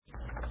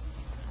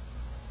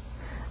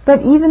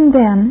But even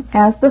then,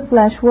 as the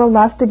flesh will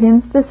lust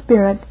against the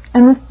Spirit,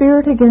 and the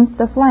Spirit against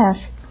the flesh,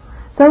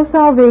 so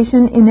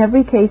salvation in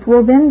every case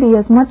will then be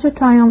as much a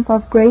triumph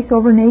of grace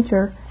over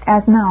nature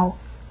as now.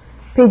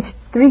 Page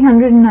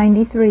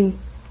 393.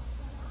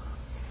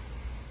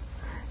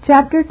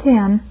 Chapter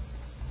 10,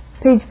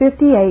 page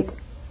 58.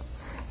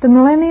 The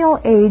millennial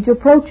age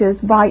approaches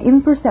by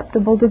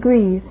imperceptible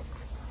degrees.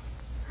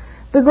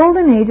 The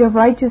golden age of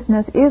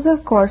righteousness is,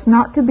 of course,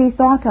 not to be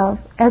thought of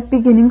as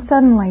beginning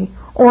suddenly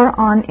or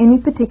on any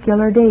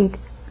particular date.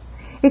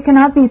 It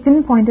cannot be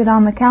pinpointed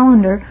on the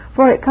calendar,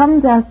 for it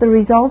comes as the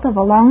result of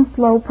a long,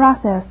 slow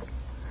process.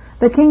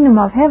 The kingdom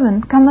of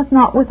heaven cometh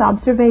not with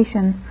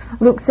observation.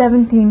 Luke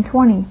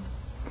 17:20.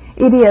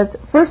 It is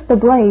first the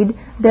blade,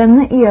 then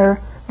the ear,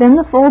 then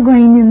the full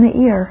grain in the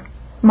ear.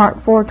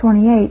 Mark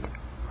 4:28.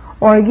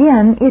 Or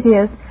again, it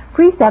is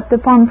precept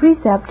upon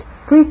precept,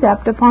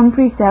 precept upon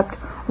precept,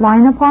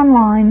 line upon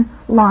line,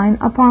 line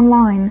upon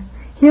line,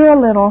 here a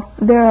little,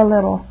 there a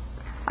little.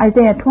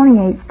 Isaiah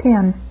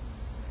 28:10.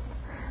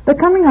 The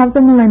coming of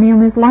the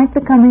millennium is like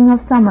the coming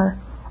of summer,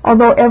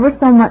 although ever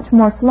so much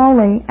more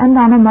slowly and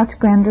on a much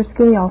grander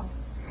scale.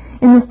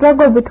 In the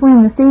struggle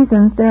between the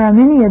seasons there are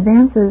many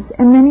advances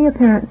and many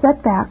apparent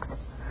setbacks.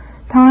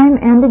 Time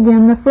and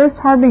again the first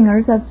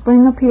harbingers of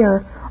spring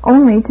appear,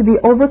 only to be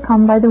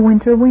overcome by the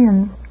winter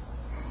winds.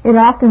 It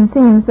often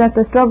seems that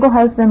the struggle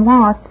has been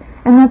lost,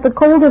 and that the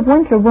cold of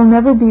winter will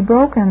never be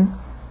broken.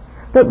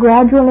 But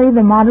gradually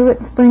the moderate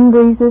spring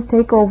breezes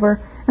take over,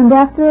 and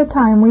after a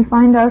time we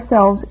find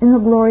ourselves in the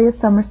glorious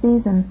summer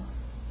season.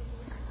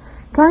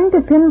 Trying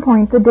to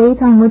pinpoint the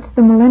date on which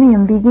the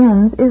millennium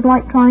begins is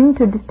like trying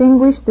to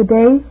distinguish the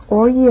day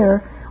or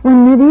year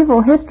when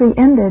medieval history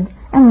ended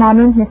and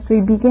modern history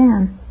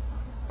began.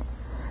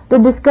 The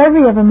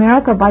discovery of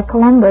America by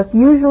Columbus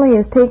usually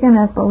is taken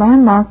as the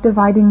landmark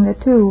dividing the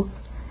two.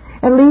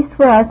 At least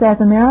for us as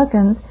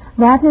Americans,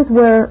 that is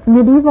where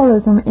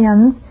medievalism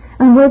ends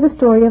and where the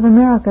story of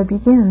America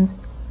begins.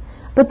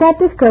 But that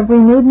discovery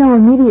made no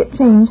immediate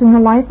change in the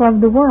life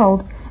of the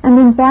world, and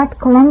in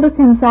fact Columbus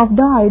himself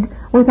died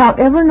without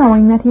ever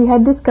knowing that he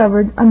had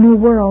discovered a new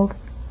world.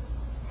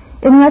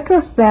 In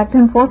retrospect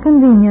and for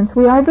convenience,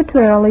 we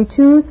arbitrarily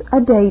choose a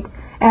date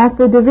as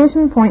the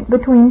division point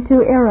between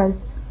two eras.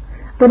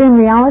 But in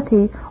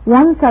reality,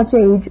 one such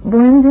age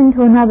blends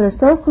into another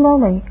so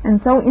slowly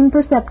and so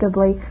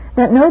imperceptibly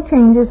that no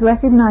change is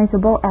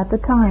recognizable at the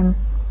time.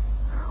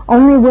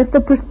 Only with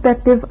the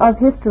perspective of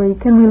history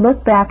can we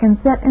look back and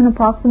set an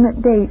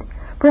approximate date,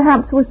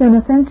 perhaps within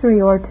a century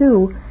or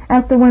two,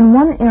 as to when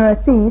one era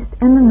ceased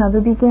and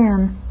another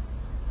began.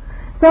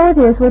 So it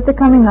is with the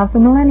coming of the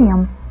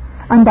millennium.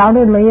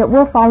 Undoubtedly it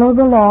will follow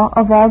the law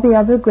of all the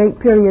other great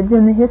periods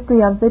in the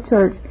history of the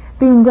Church,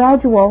 being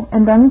gradual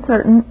and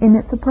uncertain in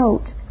its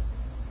approach.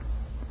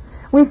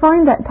 We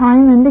find that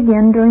time and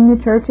again during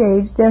the Church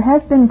age there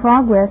has been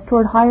progress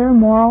toward higher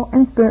moral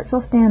and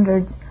spiritual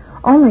standards,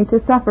 only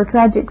to suffer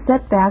tragic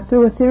setback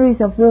through a series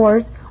of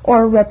wars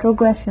or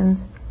retrogressions.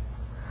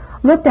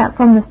 Looked at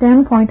from the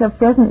standpoint of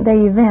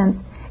present-day events,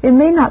 it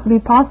may not be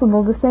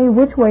possible to say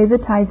which way the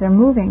tides are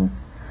moving.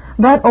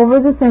 But over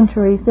the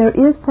centuries there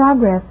is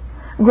progress,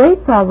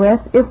 great progress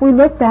if we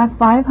look back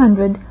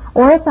 500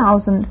 or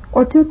 1,000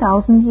 or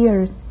 2,000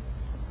 years.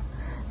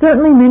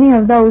 Certainly many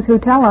of those who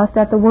tell us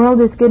that the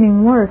world is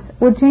getting worse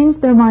would change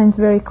their minds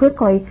very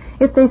quickly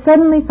if they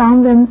suddenly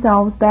found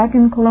themselves back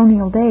in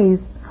colonial days,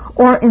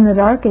 or in the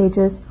Dark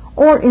Ages,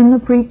 or in the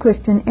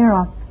pre-Christian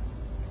era.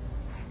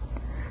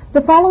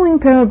 The following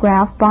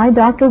paragraph by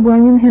Dr.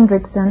 William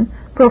Hendrickson,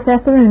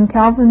 professor in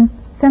Calvin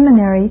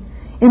Seminary,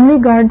 in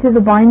regard to the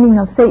binding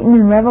of Satan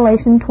in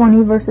Revelation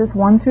 20 verses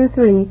 1 through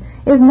 3,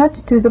 is much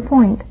to the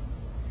point.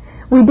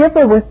 We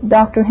differ with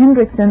Dr.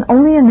 Hendrickson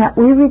only in that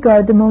we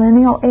regard the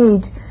millennial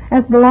age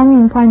as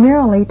belonging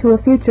primarily to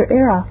a future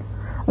era,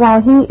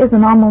 while he is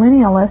an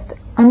amillennialist,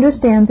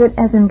 understands it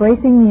as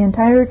embracing the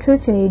entire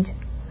church age.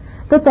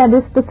 But that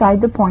is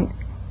beside the point.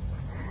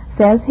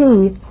 Says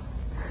he,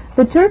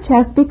 "The church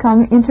has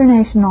become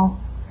international.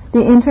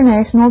 The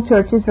international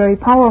church is very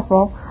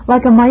powerful,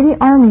 like a mighty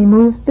army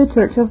moves the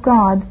church of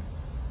God.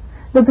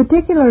 The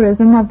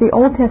particularism of the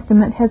Old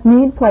Testament has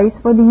made place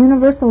for the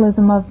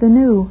universalism of the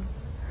New.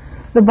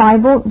 The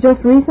Bible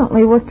just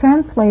recently was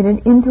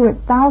translated into its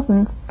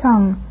 1,000th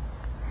tongue.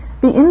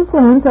 The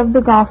influence of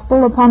the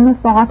gospel upon the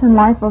thought and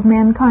life of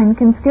mankind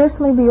can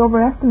scarcely be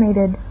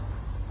overestimated.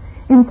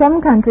 In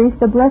some countries,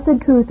 the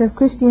blessed truth of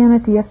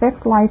Christianity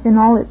affects life in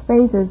all its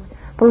phases,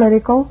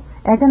 political,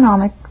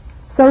 economic,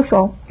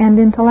 social, and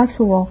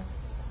intellectual.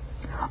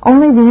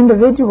 Only the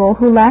individual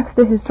who lacks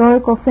the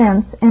historical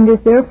sense and is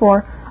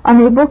therefore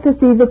unable to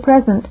see the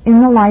present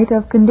in the light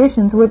of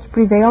conditions which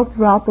prevailed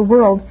throughout the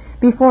world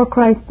before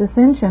Christ's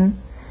ascension,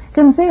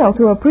 can fail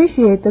to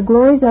appreciate the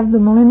glories of the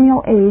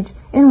millennial age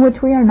in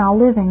which we are now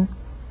living.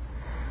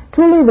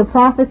 Truly the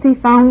prophecy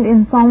found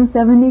in Psalm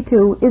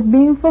 72 is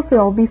being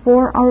fulfilled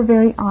before our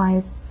very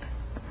eyes."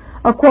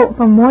 A quote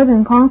from More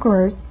Than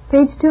Conquerors,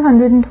 page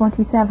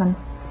 227.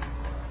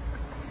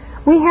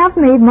 We have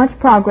made much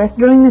progress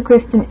during the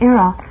Christian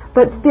era,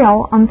 But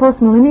still, on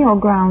postmillennial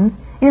grounds,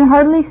 it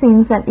hardly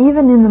seems that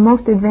even in the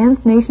most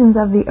advanced nations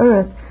of the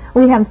earth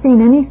we have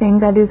seen anything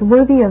that is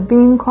worthy of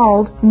being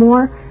called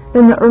more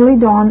than the early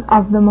dawn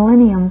of the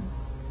millennium.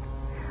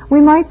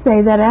 We might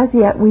say that as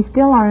yet we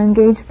still are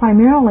engaged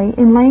primarily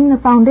in laying the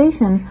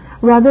foundation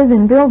rather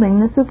than building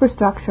the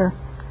superstructure.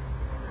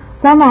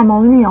 Some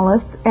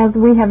amillennialists, as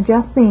we have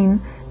just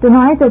seen,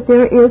 deny that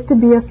there is to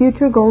be a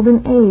future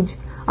golden age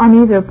on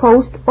either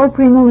post- or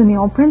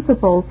premillennial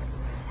principles,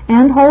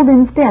 and hold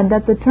instead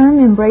that the term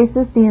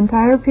embraces the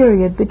entire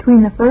period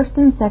between the first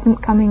and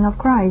second coming of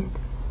Christ.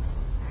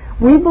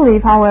 We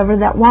believe, however,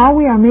 that while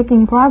we are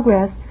making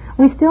progress,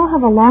 we still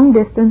have a long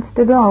distance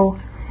to go,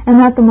 and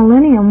that the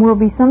millennium will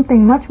be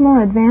something much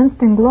more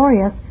advanced and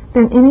glorious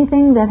than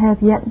anything that has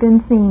yet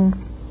been seen.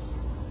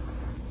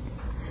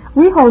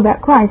 We hold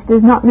that Christ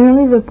is not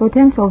merely the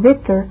potential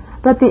victor,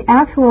 but the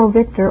actual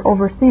victor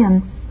over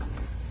sin.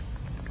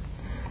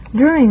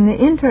 During the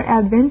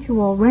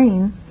interadventual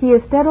reign, he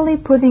is steadily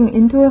putting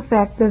into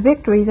effect the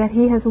victory that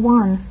he has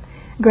won,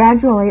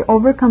 gradually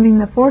overcoming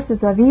the forces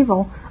of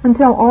evil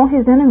until all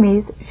his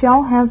enemies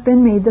shall have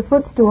been made the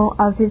footstool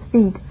of his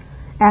feet.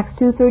 Acts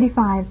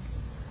 2:35.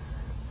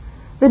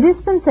 The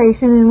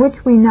dispensation in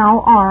which we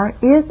now are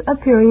is a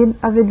period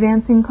of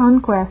advancing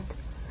conquest,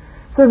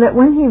 so that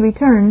when he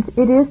returns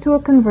it is to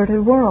a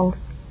converted world.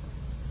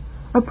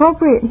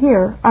 Appropriate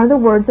here are the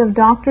words of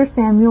Dr.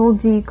 Samuel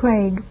G.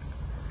 Craig.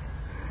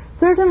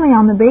 Certainly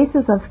on the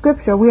basis of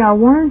Scripture we are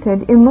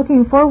warranted in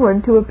looking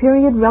forward to a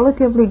period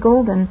relatively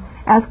golden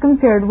as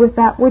compared with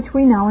that which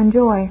we now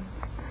enjoy.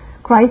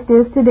 Christ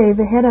is today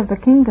the head of the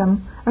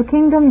kingdom, a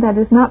kingdom that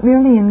is not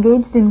merely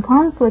engaged in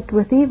conflict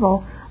with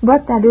evil,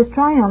 but that is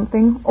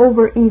triumphing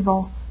over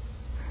evil.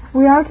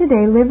 We are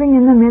today living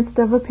in the midst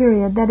of a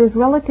period that is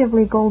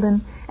relatively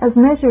golden as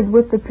measured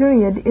with the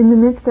period in the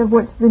midst of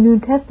which the New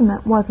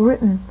Testament was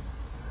written.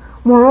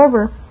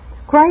 Moreover,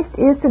 Christ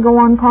is to go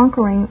on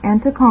conquering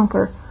and to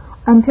conquer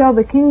until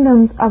the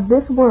kingdoms of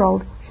this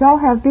world shall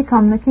have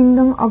become the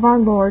kingdom of our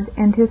Lord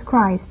and His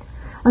Christ,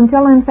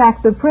 until in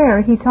fact the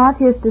prayer He taught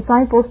His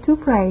disciples to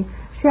pray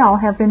shall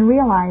have been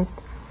realized.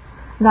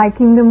 Thy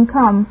kingdom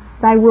come,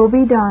 thy will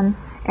be done,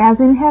 as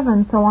in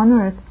heaven so on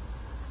earth.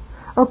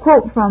 A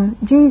quote from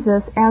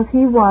Jesus as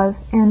He was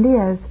and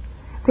is,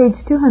 page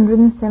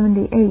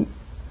 278.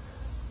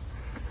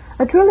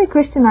 A truly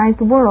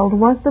Christianized world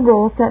was the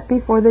goal set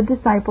before the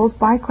disciples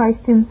by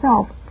Christ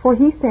Himself, for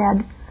He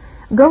said,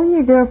 Go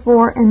ye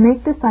therefore and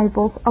make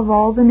disciples of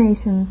all the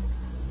nations.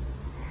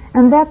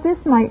 And that this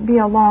might be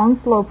a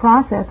long, slow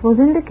process was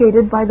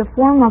indicated by the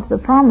form of the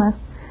promise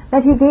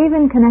that He gave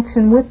in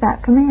connection with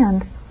that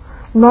command.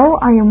 Lo,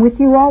 I am with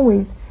you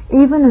always,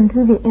 even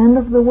unto the end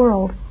of the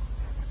world.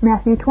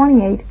 Matthew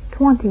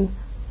 28:20.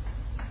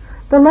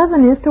 The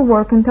leaven is to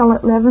work until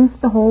it leavens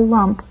the whole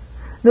lump.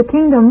 The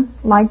kingdom,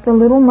 like the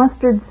little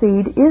mustard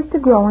seed, is to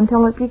grow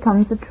until it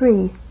becomes a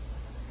tree.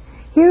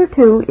 Here,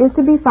 too, is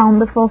to be found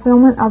the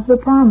fulfillment of the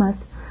promise,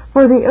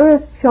 for the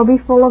earth shall be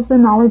full of the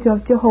knowledge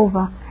of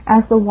Jehovah,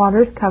 as the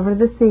waters cover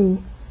the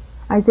sea.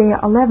 Isaiah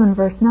 11,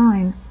 verse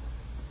 9.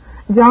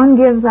 John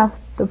gives us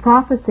the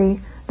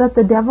prophecy that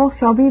the devil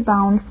shall be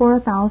bound for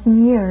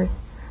 1,000 years,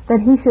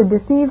 that he should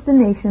deceive the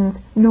nations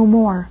no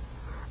more.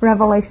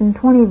 Revelation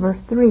 20, verse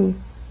 3.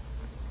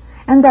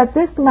 And that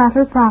this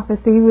latter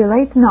prophecy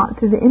relates not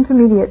to the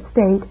intermediate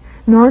state,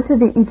 nor to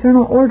the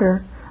eternal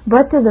order,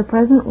 but to the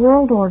present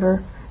world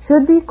order,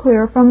 should be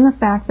clear from the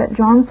fact that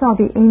John saw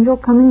the angel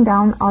coming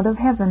down out of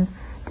heaven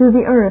to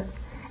the earth,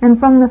 and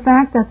from the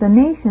fact that the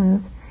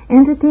nations,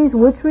 entities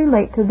which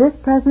relate to this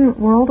present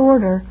world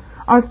order,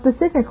 are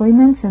specifically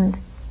mentioned.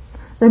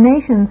 The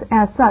nations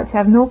as such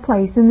have no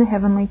place in the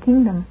heavenly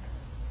kingdom.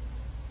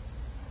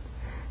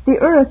 The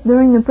earth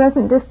during the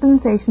present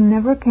dispensation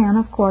never can,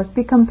 of course,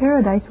 become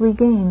paradise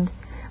regained,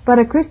 but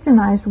a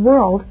Christianized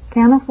world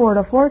can afford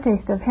a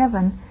foretaste of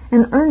heaven,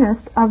 an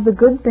earnest of the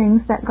good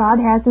things that God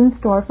has in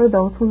store for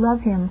those who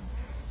love Him.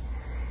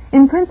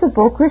 In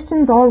principle,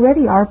 Christians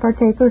already are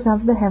partakers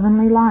of the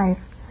heavenly life.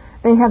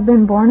 They have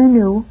been born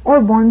anew,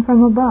 or born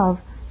from above,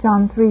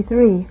 John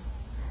 3:3.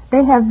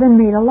 They have been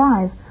made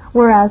alive,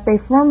 whereas they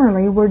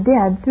formerly were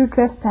dead through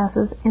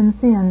trespasses and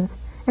sins,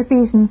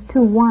 Ephesians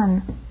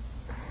 2:1.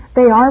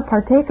 They are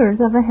partakers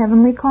of a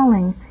heavenly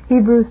calling,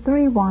 Hebrews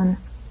 3:1.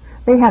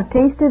 They have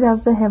tasted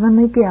of the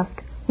heavenly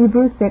gift,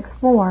 Hebrews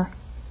 6:4.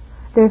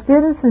 Their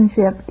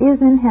citizenship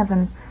is in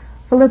heaven,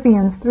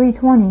 Philippians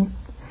 3:20.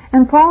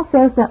 And Paul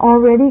says that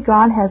already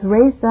God has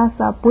raised us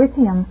up with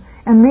Him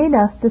and made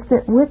us to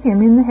sit with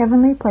Him in the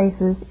heavenly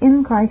places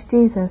in Christ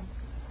Jesus,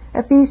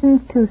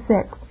 Ephesians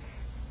 2:6.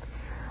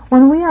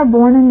 When we are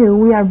born anew,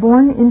 we are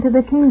born into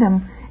the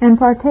kingdom and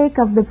partake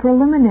of the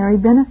preliminary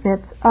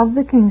benefits of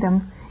the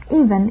kingdom,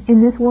 even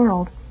in this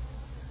world.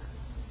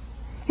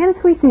 Hence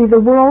we see the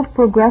world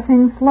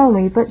progressing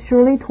slowly but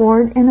surely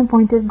toward an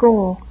appointed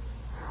goal.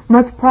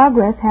 Much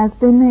progress has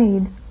been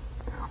made.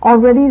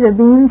 Already the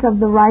beams of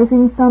the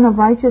rising sun of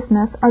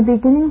righteousness are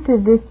beginning to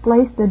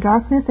displace the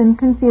darkness and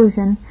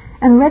confusion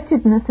and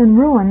wretchedness and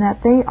ruin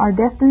that they are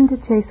destined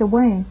to chase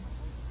away.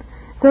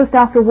 Says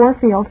Dr.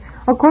 Warfield,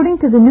 according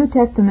to the New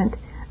Testament,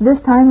 this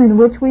time in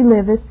which we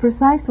live is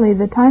precisely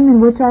the time in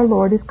which our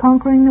Lord is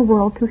conquering the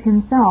world to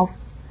himself,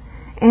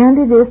 and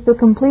it is the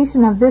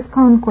completion of this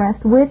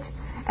conquest which,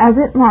 as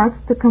it marks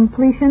the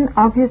completion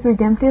of his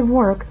redemptive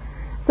work,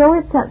 so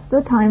it sets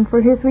the time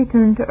for his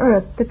return to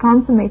earth to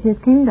consummate his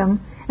kingdom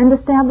and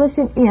establish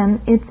it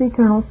in its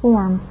eternal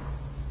form.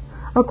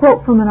 A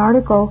quote from an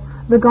article,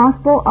 The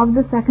Gospel of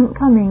the Second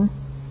Coming,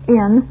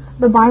 in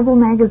the Bible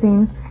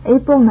Magazine,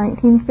 April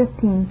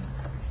 1915.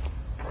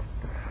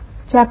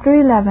 Chapter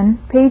 11,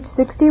 page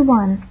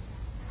 61.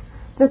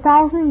 The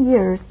 1,000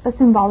 years, a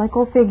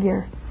symbolical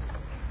figure.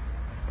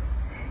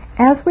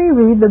 As we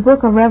read the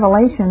book of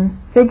Revelation,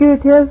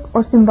 figurative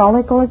or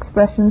symbolical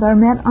expressions are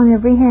met on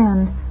every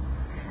hand.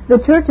 The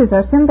churches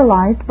are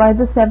symbolized by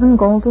the 7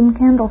 golden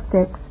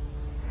candlesticks.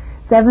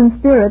 7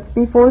 spirits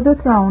before the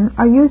throne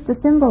are used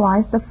to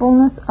symbolize the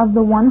fullness of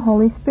the one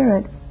Holy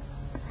Spirit.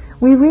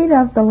 We read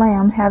of the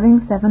Lamb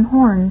having 7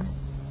 horns.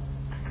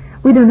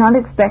 We do not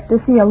expect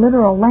to see a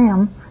literal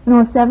lamb,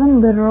 nor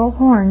 7 literal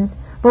horns,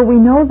 but we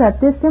know that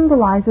this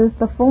symbolizes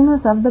the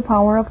fullness of the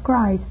power of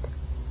Christ.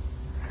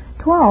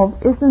 12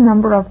 is the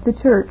number of the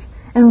church,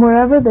 and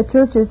wherever the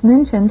church is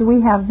mentioned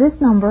we have this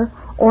number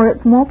or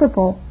its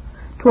multiple,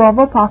 12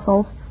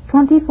 apostles,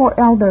 24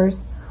 elders,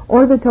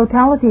 or the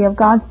totality of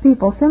God's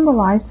people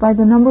symbolized by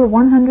the number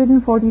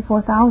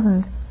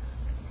 144,000.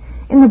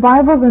 In the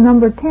Bible the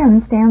number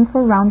 10 stands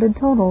for rounded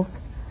totals.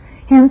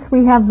 Hence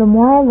we have the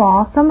moral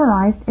law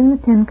summarized in the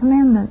 10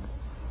 Commandments.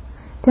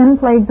 10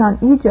 plagues on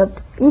Egypt,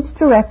 each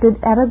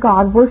directed at a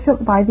god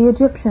worshipped by the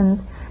Egyptians,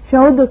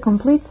 showed the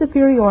complete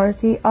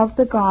superiority of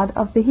the God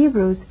of the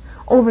Hebrews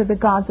over the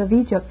gods of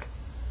Egypt.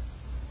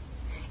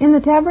 In the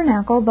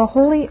tabernacle, the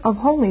Holy of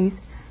Holies,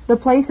 the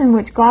place in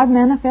which God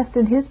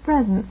manifested his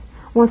presence,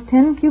 was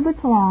 10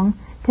 cubits long,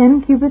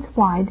 10 cubits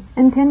wide,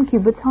 and 10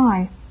 cubits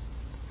high.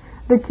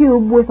 The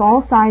cube, with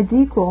all sides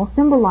equal,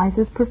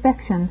 symbolizes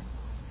perfection.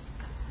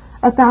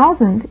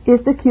 1,000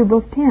 is the cube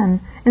of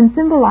 10, and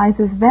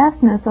symbolizes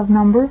vastness of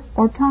number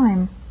or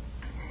time.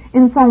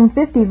 In Psalm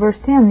 50, verse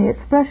 10, the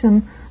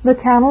expression, the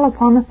cattle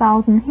upon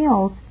 1,000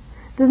 hills,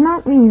 does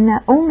not mean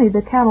that only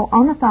the cattle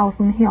on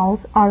 1,000 hills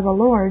are the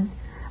Lord's,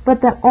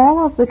 but that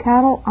all of the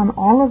cattle on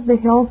all of the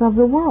hills of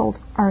the world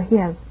are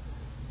his.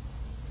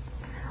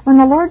 When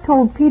the Lord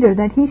told Peter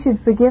that he should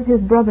forgive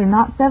his brother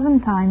not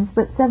 7 times,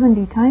 but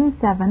 70 times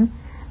 7,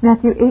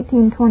 Matthew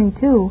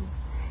 18:22,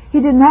 he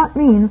did not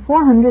mean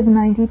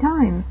 490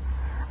 times,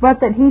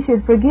 but that he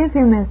should forgive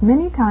him as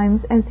many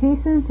times as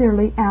he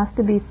sincerely asked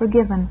to be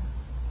forgiven.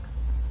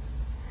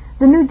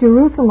 The New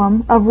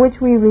Jerusalem, of which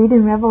we read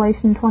in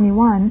Revelation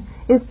 21,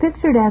 is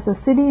pictured as a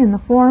city in the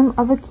form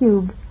of a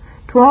cube,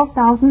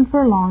 12,000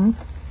 furlongs,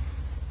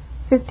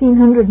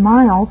 1,500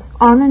 miles,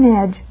 on an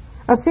edge,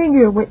 a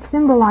figure which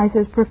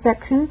symbolizes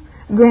perfection,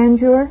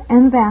 grandeur,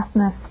 and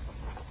vastness.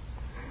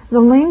 The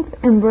length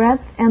and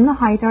breadth and the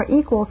height are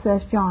equal,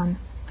 says John.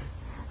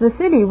 The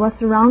city was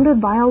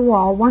surrounded by a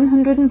wall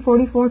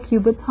 144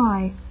 cubits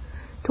high,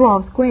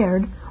 12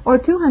 squared, or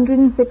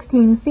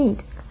 216 feet,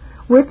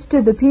 which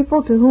to the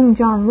people to whom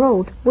John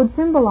wrote would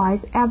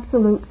symbolize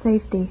absolute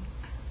safety.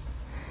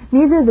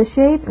 Neither the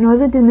shape nor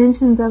the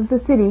dimensions of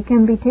the city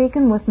can be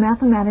taken with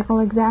mathematical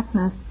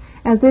exactness,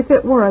 as if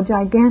it were a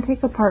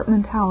gigantic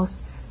apartment house.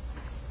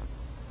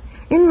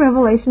 In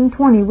Revelation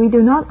 20 we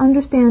do not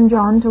understand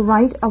John to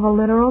write of a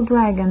literal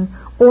dragon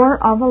or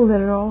of a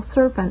literal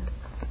serpent,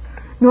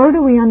 nor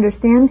do we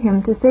understand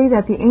him to say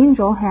that the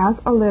angel has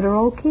a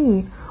literal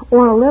key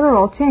or a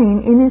literal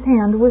chain in his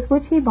hand with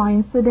which he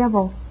binds the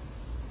devil.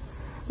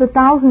 The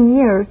 1,000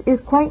 years is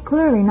quite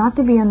clearly not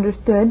to be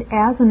understood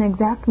as an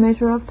exact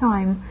measure of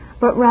time,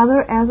 but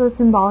rather as a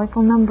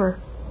symbolical number.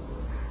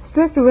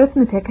 Strict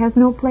arithmetic has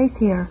no place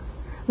here.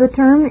 The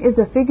term is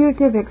a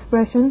figurative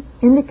expression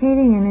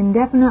indicating an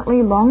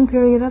indefinitely long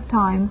period of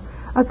time,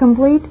 a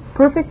complete,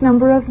 perfect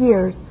number of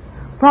years,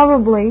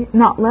 probably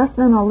not less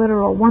than a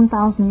literal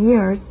 1,000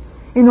 years,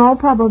 in all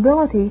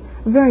probability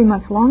very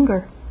much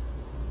longer.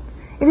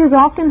 It is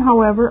often,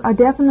 however, a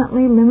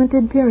definitely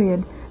limited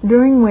period,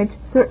 during which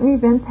certain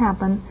events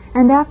happen,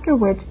 and after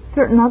which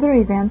certain other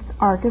events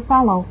are to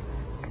follow.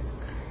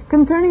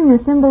 Concerning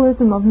the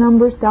symbolism of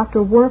numbers,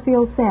 Dr.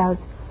 Warfield says,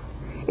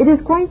 "It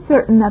is quite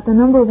certain that the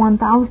number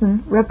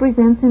 1,000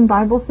 represents in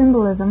Bible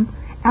symbolism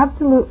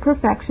absolute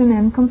perfection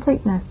and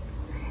completeness,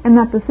 and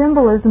that the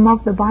symbolism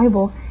of the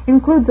Bible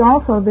includes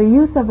also the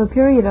use of a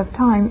period of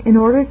time in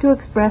order to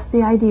express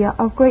the idea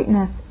of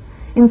greatness,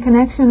 in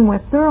connection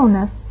with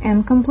thoroughness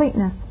and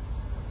completeness.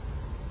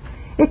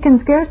 It can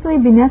scarcely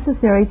be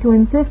necessary to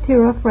insist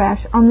here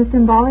afresh on the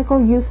symbolical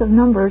use of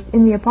numbers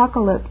in the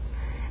Apocalypse,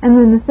 and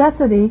the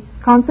necessity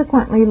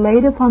consequently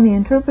laid upon the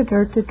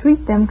interpreter to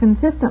treat them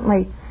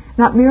consistently,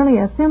 not merely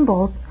as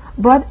symbols,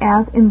 but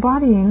as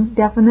embodying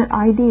definite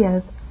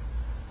ideas.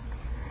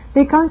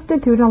 They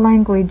constitute a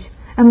language,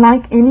 and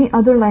like any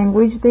other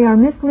language they are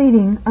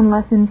misleading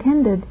unless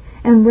intended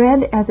and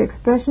read as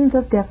expressions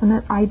of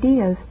definite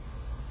ideas.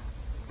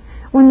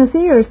 When the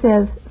seer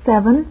says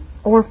 7,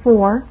 or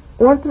 4,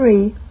 or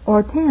 3,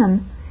 or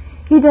 10,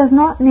 he does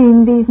not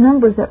name these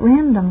numbers at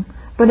random,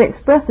 but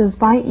expresses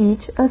by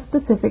each a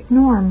specific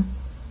norm.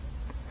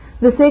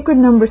 The sacred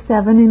number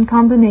 7 in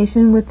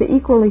combination with the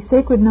equally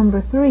sacred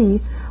number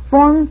 3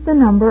 forms the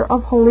number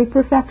of holy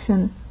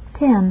perfection,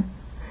 10,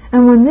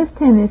 and when this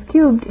 10 is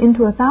cubed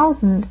into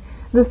 1,000,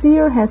 the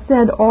seer has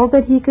said all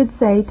that he could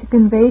say to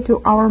convey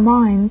to our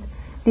minds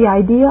the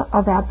idea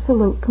of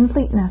absolute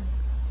completeness.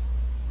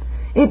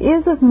 It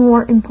is of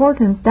more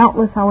importance,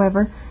 doubtless,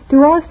 however,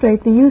 to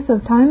illustrate the use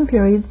of time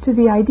periods to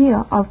the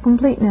idea of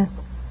completeness.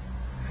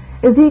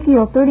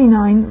 Ezekiel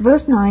 39,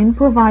 verse 9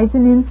 provides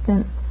an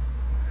instance.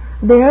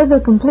 There the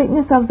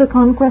completeness of the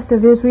conquest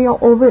of Israel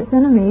over its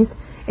enemies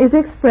is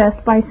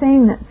expressed by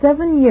saying that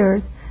 7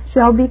 years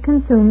shall be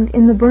consumed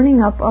in the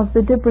burning up of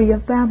the debris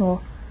of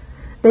battle.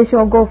 They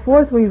shall go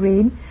forth, we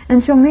read,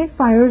 and shall make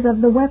fires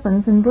of the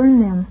weapons and burn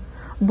them,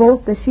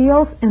 both the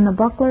shields and the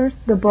bucklers,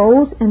 the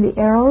bows and the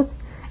arrows,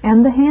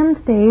 and the hand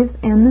staves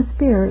and the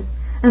spears,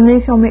 and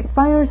they shall make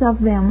fires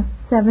of them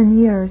 7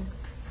 years.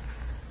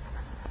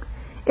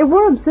 It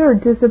were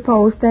absurd to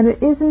suppose that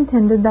it is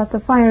intended that the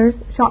fires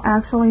shall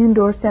actually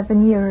endure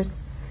 7 years.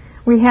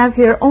 We have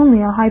here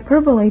only a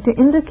hyperbole to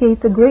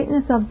indicate the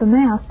greatness of the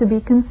mass to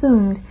be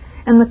consumed,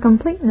 and the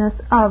completeness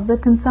of the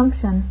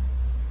consumption.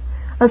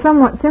 A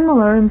somewhat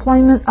similar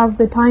employment of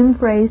the time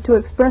phrase to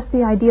express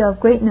the idea of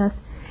greatness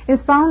is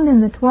found in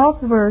the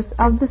 12th verse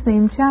of the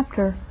same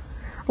chapter,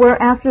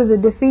 where after the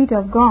defeat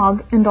of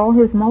Gog and all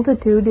his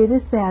multitude it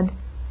is said,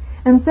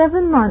 "And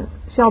 7 months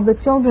shall the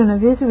children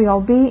of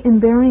Israel be in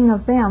burying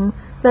of them,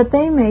 that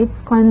they may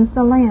cleanse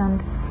the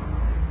land."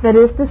 That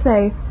is to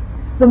say,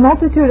 the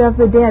multitude of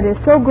the dead is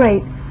so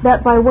great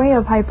that by way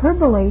of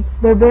hyperbole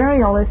their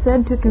burial is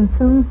said to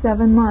consume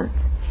 7 months.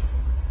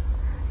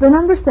 The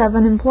number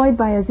 7 employed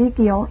by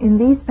Ezekiel in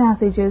these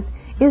passages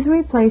is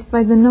replaced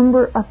by the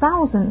number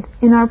 1,000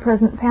 in our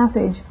present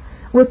passage,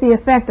 with the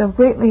effect of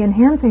greatly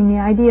enhancing the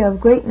idea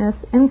of greatness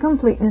and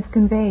completeness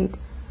conveyed.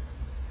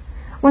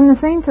 When the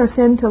saints are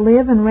said to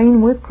live and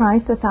reign with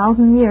Christ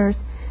 1,000 years,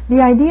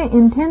 the idea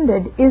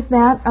intended is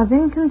that of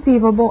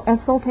inconceivable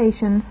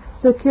exaltation,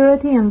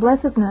 security, and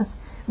blessedness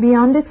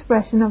beyond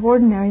expression of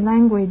ordinary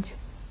language.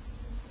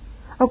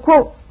 A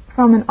quote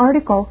from an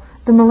article,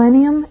 "The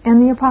Millennium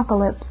and the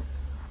Apocalypse,"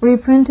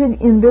 reprinted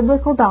in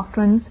Biblical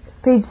Doctrines,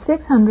 page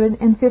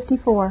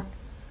 654.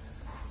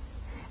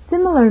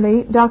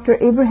 Similarly, Dr.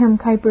 Abraham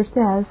Kuyper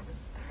says,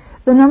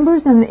 "The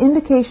numbers and the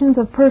indications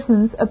of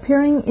persons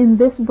appearing in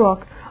this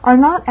book are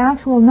not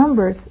actual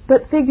numbers,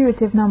 but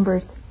figurative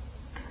numbers.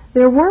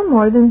 There were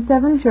more than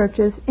 7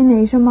 churches in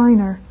Asia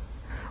Minor.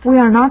 We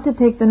are not to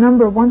take the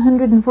number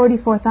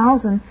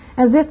 144,000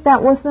 as if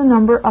that was the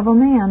number of a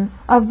man,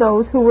 of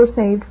those who were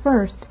saved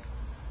first.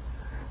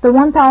 The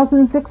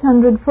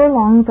 1,600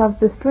 furlongs of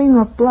the stream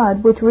of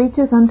blood which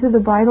reaches unto the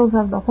bridles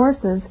of the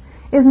horses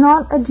is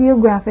not a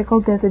geographical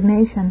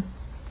designation.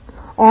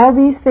 All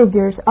these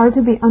figures are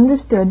to be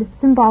understood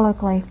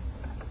symbolically."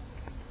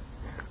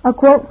 A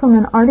quote from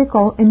an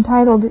article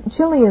entitled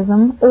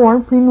 "Chiliism or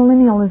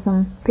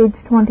Premillennialism," page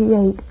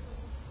 28.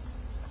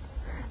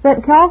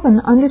 That Calvin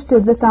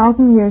understood the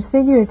 1,000 years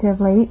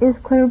figuratively is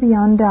clear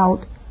beyond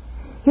doubt.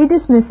 He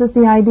dismisses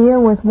the idea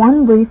with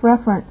one brief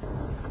reference.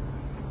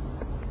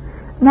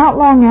 Not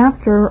long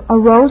after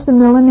arose the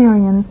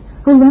millenarians,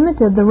 who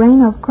limited the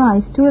reign of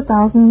Christ to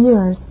 1,000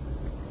 years.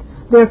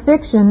 Their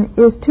fiction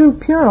is too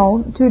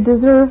puerile to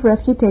deserve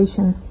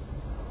refutation.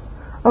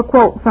 A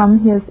quote from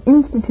his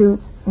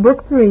Institutes,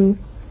 Book 3,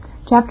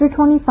 Chapter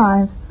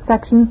 25,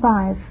 Section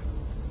 5.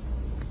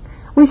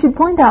 We should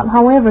point out,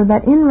 however,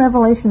 that in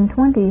Revelation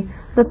 20,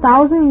 the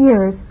 1,000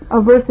 years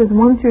of verses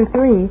 1 through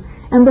 3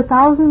 and the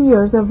 1,000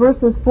 years of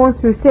verses 4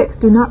 through 6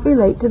 do not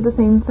relate to the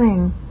same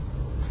thing.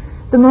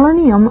 The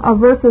millennium of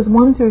verses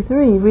 1 through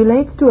 3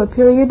 relates to a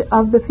period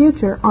of the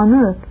future on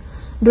earth,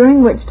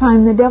 during which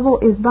time the devil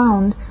is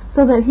bound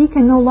so that he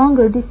can no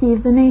longer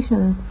deceive the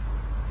nations.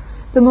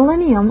 The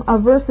millennium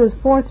of verses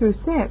 4 through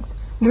 6,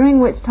 during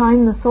which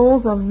time the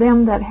souls of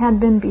them that had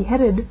been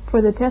beheaded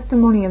for the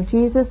testimony of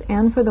Jesus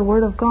and for the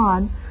Word of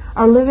God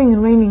are living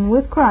and reigning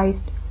with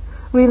Christ,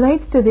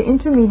 relates to the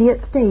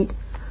intermediate state.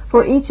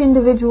 For each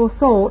individual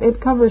soul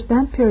it covers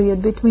that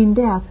period between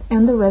death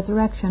and the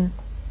resurrection.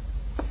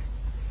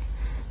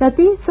 That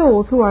these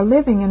souls who are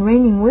living and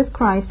reigning with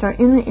Christ are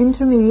in the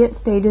intermediate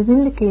state is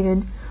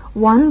indicated,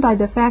 1, by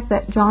the fact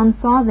that John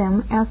saw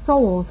them as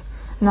souls,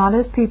 not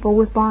as people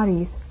with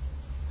bodies.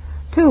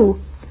 2,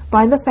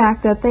 by the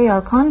fact that they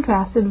are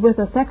contrasted with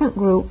a second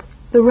group,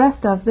 the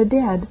rest of the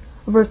dead,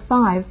 verse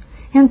 5.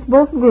 Hence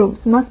both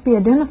groups must be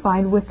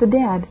identified with the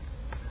dead,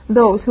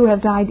 those who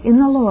have died in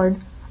the Lord,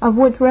 of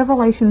which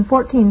Revelation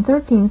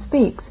 14:13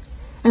 speaks,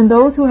 and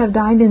those who have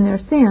died in their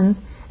sins,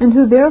 and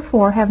who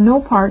therefore have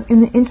no part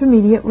in the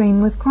intermediate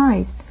reign with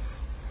Christ.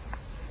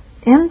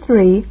 And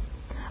 3,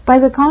 by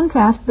the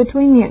contrast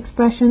between the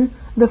expression,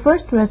 the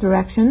first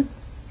resurrection,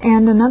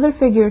 and another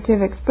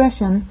figurative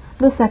expression,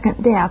 the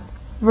second death,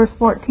 verse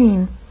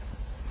 14.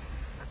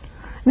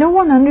 No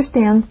one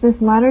understands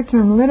this latter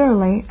term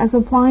literally as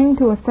applying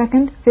to a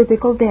second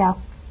physical death.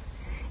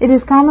 It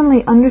is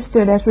commonly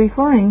understood as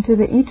referring to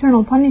the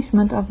eternal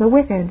punishment of the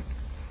wicked.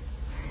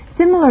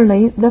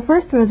 Similarly, the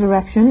first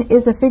resurrection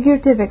is a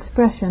figurative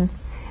expression,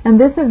 and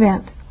this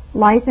event,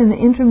 life in the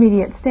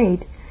intermediate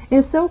state,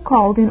 is so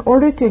called in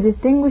order to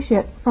distinguish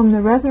it from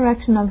the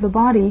resurrection of the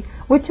body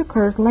which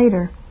occurs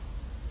later.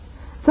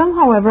 Some,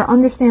 however,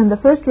 understand the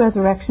first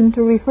resurrection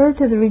to refer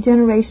to the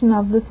regeneration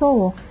of the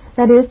soul,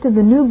 that is, to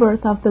the new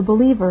birth of the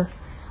believer,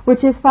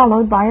 which is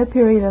followed by a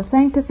period of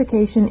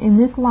sanctification in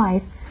this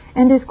life,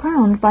 and is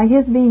crowned by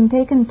his being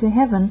taken to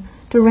heaven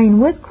to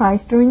reign with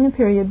Christ during the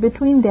period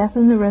between death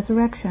and the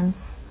resurrection.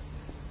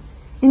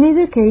 In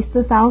either case, the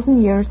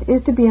 1,000 years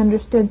is to be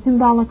understood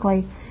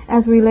symbolically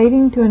as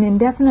relating to an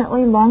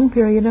indefinitely long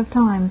period of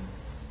time.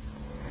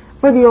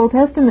 For the Old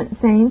Testament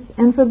saints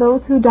and for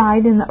those who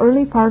died in the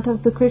early part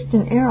of the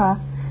Christian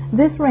era,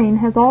 this reign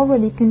has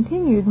already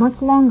continued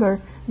much longer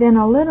than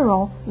a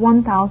literal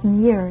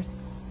 1,000 years.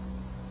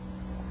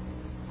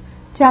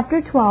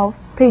 Chapter 12,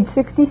 page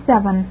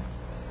 67.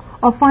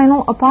 A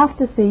final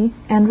apostasy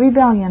and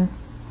rebellion.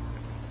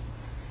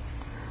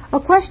 A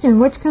question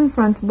which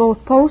confronts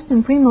both post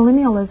and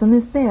premillennialism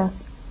is this: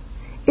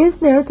 is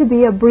there to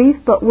be a brief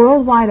but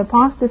worldwide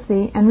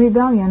apostasy and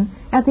rebellion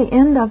at the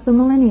end of the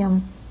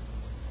millennium?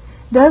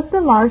 Does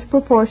the large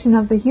proportion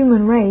of the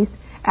human race,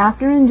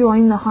 after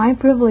enjoying the high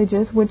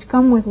privileges which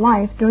come with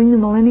life during the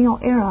millennial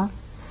era,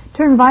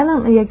 turn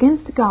violently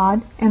against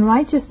God and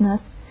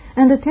righteousness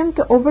and attempt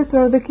to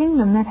overthrow the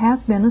kingdom that has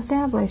been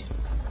established?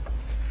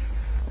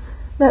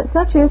 That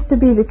such is to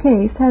be the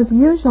case has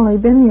usually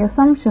been the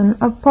assumption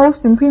of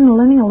post and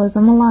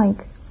premillennialism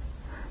alike.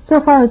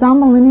 So far as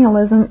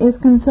amillennialism is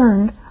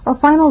concerned, a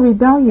final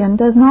rebellion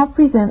does not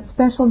present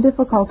special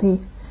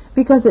difficulty,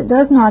 because it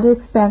does not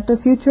expect a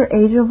future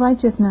age of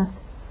righteousness.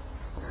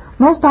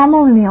 Most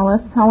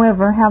amillennialists,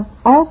 however, have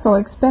also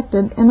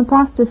expected an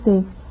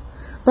apostasy,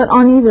 but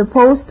on either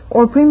post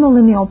or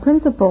premillennial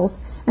principles,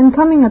 and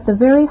coming at the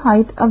very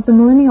height of the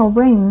millennial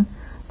reign,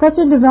 such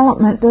a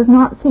development does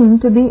not seem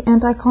to be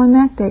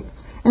anticlimactic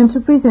and to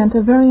present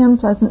a very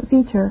unpleasant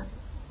feature.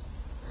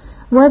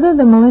 Whether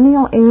the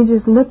millennial age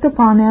is looked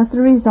upon as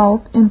the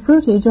result and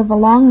fruitage of a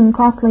long and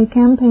costly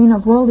campaign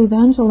of world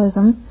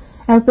evangelism,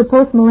 as the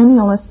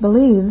postmillennialist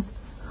believes,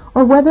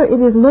 or whether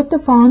it is looked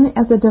upon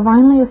as a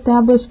divinely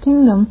established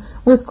kingdom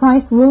with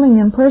Christ ruling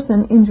in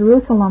person in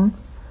Jerusalem,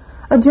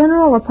 a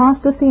general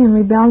apostasy and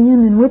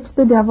rebellion in which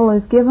the devil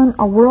is given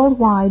a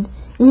worldwide,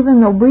 even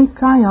though brief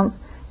triumph,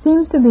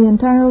 seems to be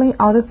entirely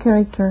out of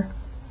character.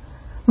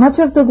 Much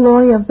of the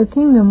glory of the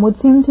kingdom would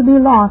seem to be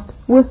lost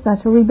with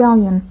such a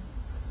rebellion.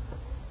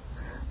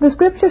 The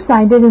scripture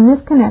cited in this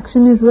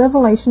connection is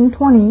Revelation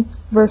 20,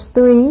 verse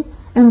 3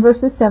 and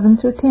verses 7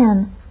 through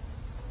 10.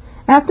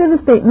 After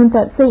the statement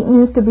that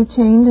Satan is to be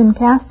chained and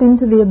cast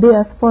into the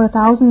abyss for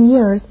 1,000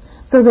 years,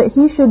 so that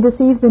he should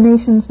deceive the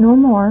nations no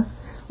more,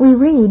 we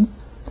read,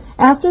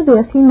 "After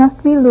this he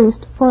must be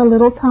loosed for a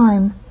little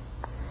time.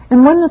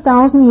 And when the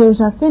 1,000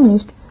 years are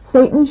finished,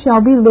 Satan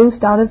shall be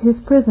loosed out of his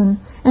prison,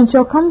 and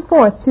shall come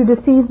forth to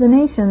deceive the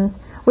nations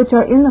which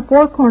are in the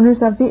four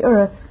corners of the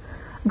earth,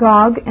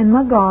 Gog and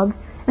Magog,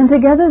 and to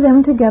gather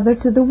them together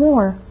to the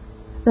war,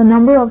 the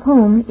number of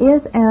whom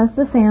is as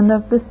the sand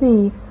of the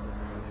sea.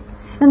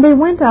 And they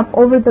went up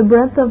over the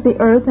breadth of the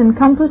earth, and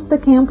compassed the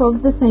camp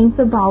of the saints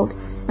about,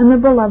 and the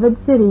beloved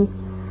city.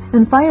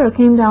 And fire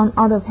came down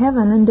out of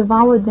heaven, and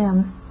devoured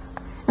them.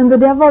 And the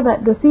devil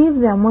that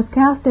deceived them was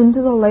cast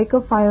into the lake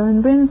of fire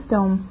and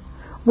brimstone,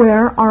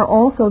 where are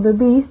also the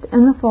beast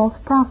and the false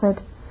prophet,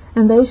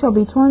 and they shall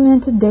be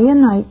tormented day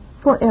and night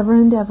for ever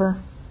and ever."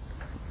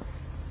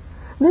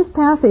 This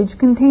passage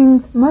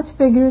contains much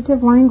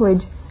figurative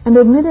language, and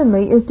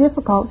admittedly is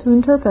difficult to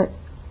interpret.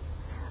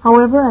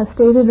 However, as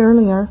stated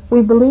earlier,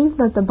 we believe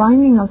that the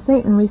binding of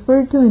Satan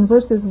referred to in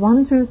verses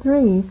 1 through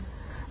 3,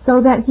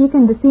 so that he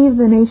can deceive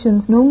the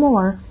nations no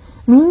more,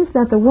 means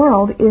that the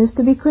world is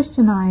to be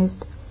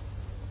Christianized.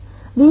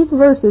 These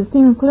verses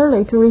seem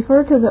clearly to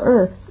refer to the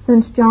earth,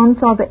 since John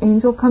saw the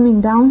angel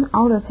coming down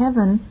out of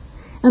heaven,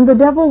 and the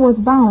devil was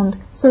bound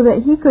so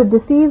that he could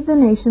deceive the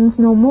nations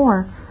no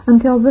more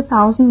until the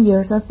 1,000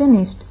 years are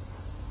finished.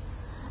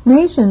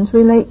 Nations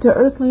relate to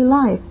earthly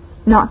life,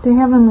 not to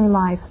heavenly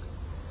life.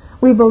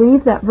 We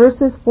believe that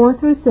verses 4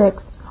 through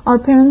 6 are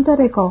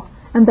parenthetical,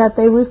 and that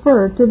they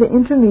refer to the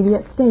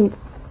intermediate states.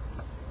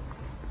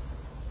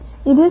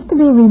 It is to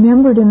be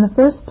remembered in the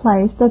first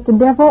place that the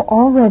devil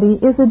already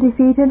is a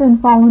defeated and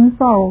fallen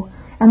foe,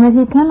 and that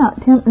he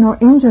cannot tempt nor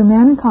injure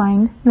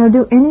mankind, nor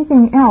do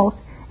anything else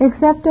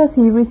except as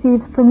he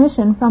receives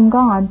permission from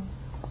God.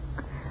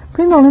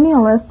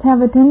 Premillennialists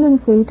have a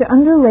tendency to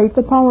underrate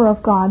the power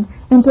of God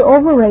and to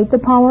overrate the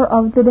power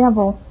of the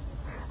devil.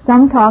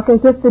 Some talk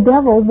as if the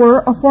devil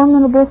were a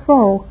formidable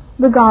foe,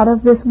 the god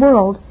of this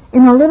world,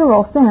 in a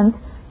literal sense,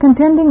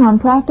 contending on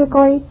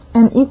practically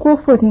an equal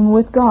footing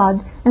with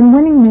God and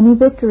winning many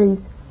victories.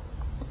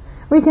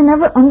 We can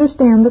never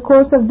understand the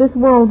course of this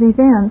world's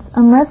events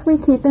unless we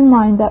keep in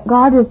mind that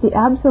God is the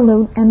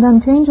absolute and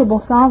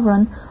unchangeable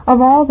sovereign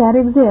of all that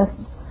exists,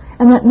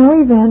 and that no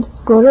event,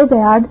 good or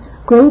bad,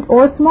 great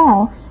or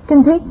small,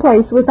 can take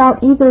place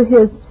without either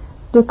his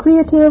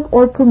decretive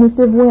or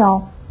permissive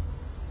will.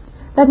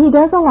 That he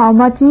does allow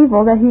much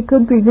evil that he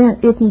could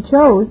prevent if he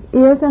chose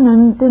is an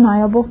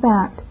undeniable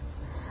fact.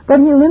 But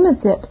he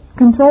limits it,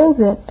 controls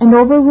it, and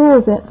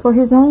overrules it for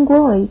his own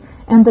glory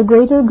and the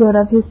greater good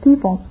of his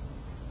people.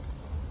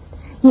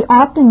 He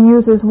often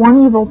uses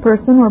one evil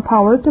person or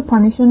power to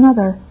punish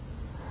another.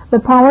 The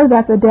power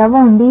that the devil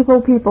and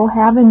evil people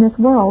have in this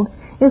world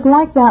is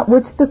like that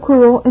which the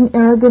cruel and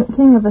arrogant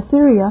king of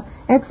Assyria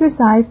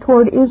exercised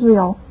toward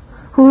Israel,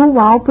 who,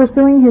 while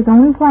pursuing his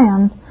own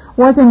plans,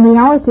 was in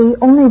reality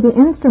only the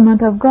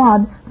instrument of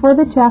God for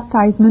the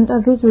chastisement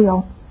of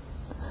Israel.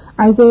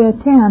 Isaiah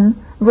 10,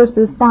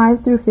 verses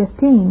 5 through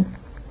 15.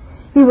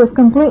 He was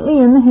completely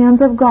in the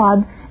hands of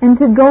God and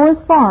could go as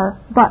far,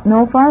 but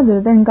no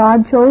farther than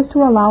God chose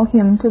to allow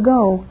him to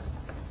go.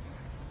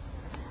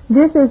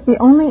 This is the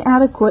only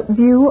adequate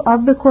view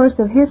of the course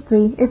of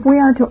history if we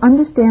are to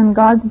understand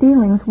God's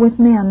dealings with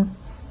men.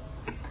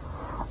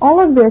 All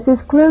of this is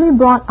clearly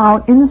brought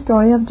out in the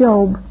story of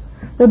Job.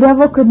 The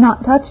devil could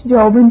not touch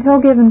Job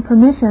until given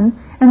permission,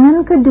 and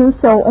then could do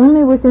so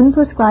only within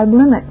prescribed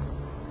limits.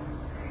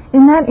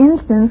 In that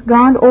instance,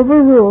 God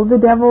overruled the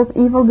devil's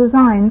evil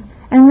designs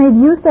and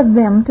made use of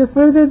them to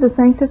further the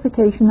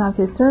sanctification of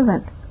his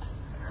servant.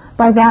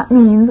 By that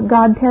means,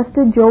 God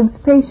tested Job's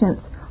patience,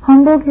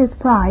 humbled his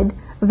pride,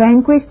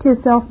 vanquished his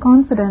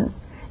self-confidence,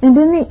 and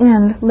in the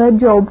end led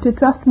Job to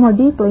trust more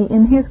deeply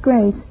in his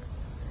grace.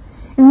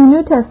 In the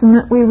New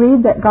Testament we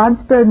read that God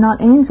spared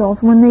not angels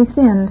when they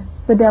sinned,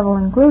 the devil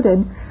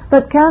included,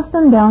 but cast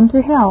them down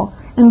to hell,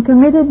 and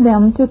committed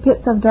them to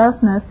pits of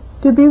darkness,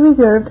 to be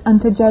reserved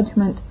unto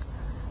judgment.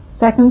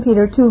 2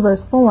 Peter 2,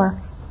 verse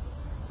 4.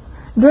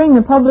 During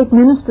the public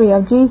ministry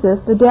of Jesus,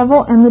 the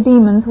devil and the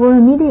demons were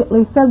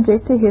immediately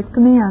subject to his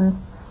commands.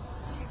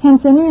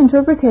 Hence, any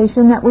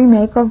interpretation that we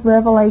make of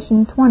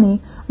Revelation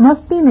 20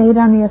 must be made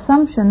on the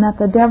assumption that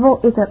the devil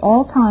is at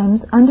all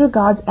times under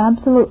God's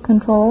absolute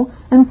control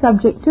and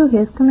subject to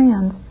his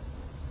commands.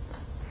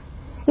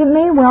 It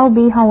may well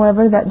be,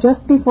 however, that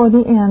just before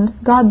the end,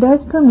 God does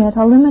permit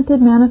a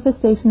limited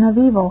manifestation of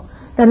evil,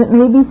 that it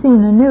may be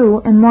seen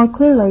anew and more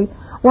clearly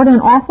what an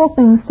awful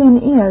thing sin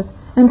is,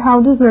 and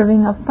how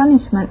deserving of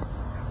punishment.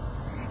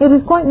 It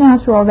is quite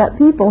natural that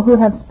people who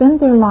have spent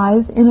their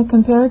lives in a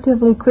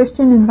comparatively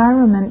Christian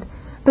environment,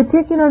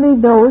 particularly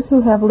those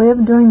who have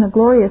lived during the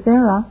glorious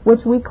era,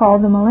 which we call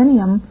the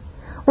Millennium,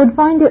 would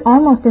find it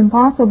almost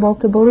impossible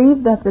to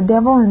believe that the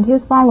devil and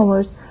his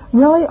followers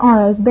really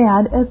are as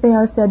bad as they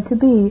are said to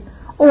be,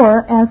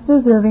 or as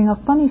deserving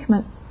of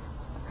punishment.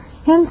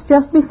 Hence,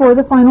 just before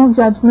the final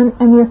judgment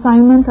and the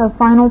assignment of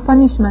final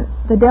punishment,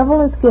 the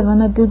devil is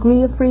given a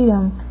degree of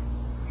freedom.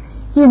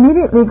 He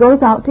immediately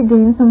goes out to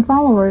gain some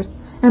followers,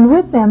 and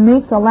with them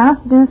makes a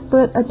last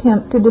desperate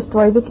attempt to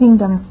destroy the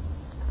kingdom.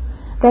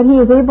 That he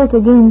is able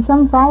to gain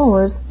some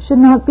followers should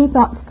not be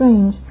thought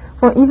strange,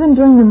 for even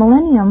during the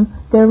millennium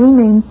there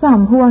remain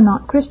some who are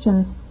not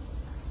Christians.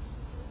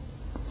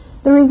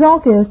 The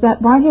result is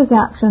that by his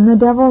action the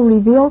devil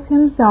reveals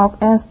himself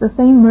as the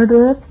same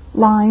murderous,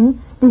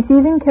 lying,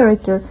 deceiving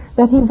character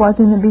that he was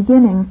in the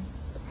beginning.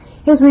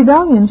 His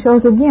rebellion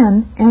shows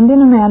again, and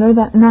in a manner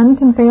that none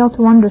can fail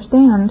to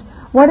understand,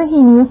 what a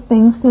heinous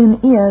thing sin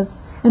is,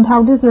 and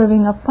how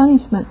deserving of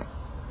punishment.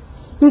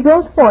 He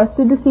goes forth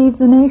to deceive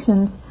the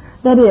nations,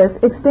 that is,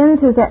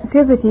 extends his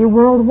activity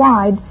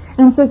worldwide,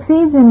 and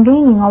succeeds in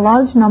gaining a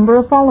large number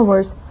of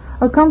followers,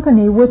 a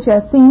company which,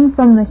 as seen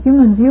from the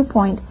human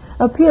viewpoint,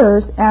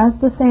 appears as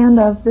the sand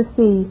of the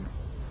sea.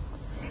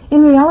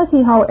 In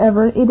reality,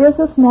 however, it is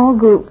a small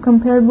group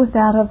compared with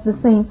that of the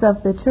saints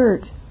of the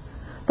church.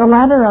 The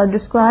latter are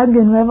described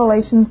in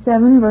Revelation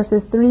 7,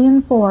 verses 3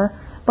 and 4,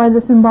 by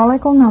the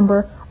symbolical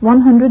number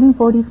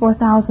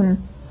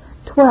 144,000.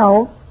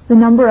 12, the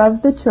number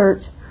of the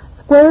church,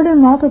 squared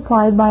and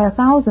multiplied by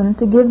 1,000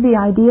 to give the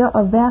idea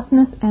of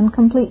vastness and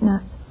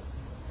completeness.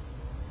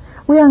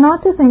 We are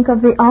not to think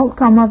of the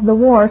outcome of the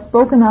war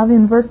spoken of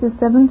in verses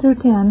 7 through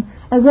 10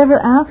 as ever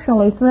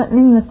actually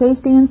threatening the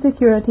safety and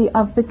security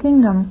of the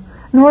kingdom,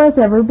 nor as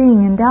ever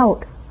being in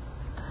doubt.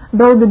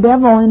 Though the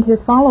devil and his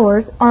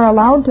followers are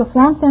allowed to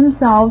flaunt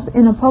themselves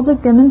in a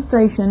public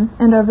demonstration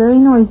and are very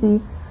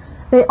noisy,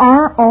 they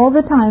are all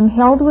the time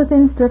held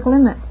within strict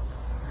limits.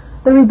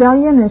 The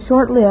rebellion is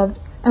short-lived,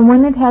 and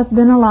when it has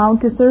been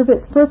allowed to serve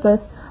its purpose,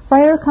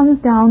 fire comes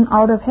down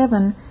out of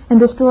heaven and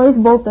destroys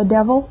both the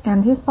devil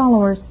and his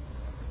followers.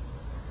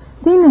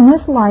 Seen in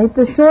this light,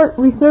 the short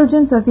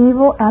resurgence of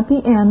evil at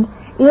the end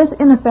is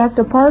in effect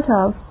a part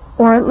of,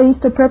 or at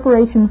least a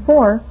preparation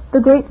for, the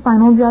great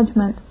final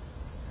judgment.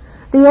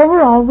 The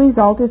overall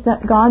result is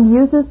that God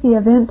uses the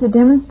event to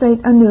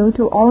demonstrate anew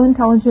to all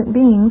intelligent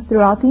beings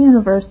throughout the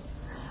universe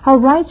how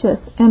righteous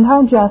and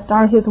how just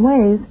are His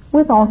ways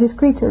with all His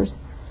creatures.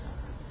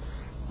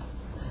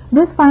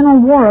 This final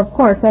war, of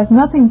course, has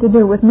nothing to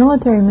do with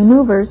military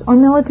maneuvers or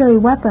military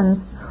weapons,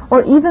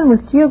 or even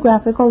with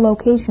geographical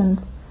locations.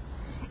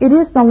 It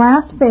is the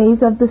last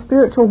phase of the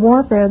spiritual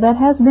warfare that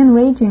has been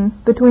raging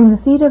between the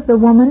seed of the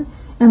woman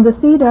and the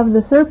seed of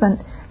the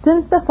serpent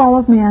since the fall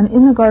of man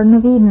in the Garden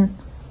of Eden.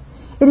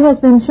 It has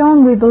been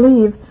shown, we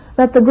believe,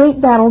 that the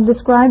great battle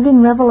described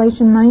in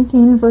Revelation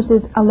 19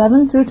 verses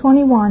 11 through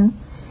 21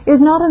 is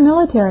not a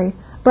military,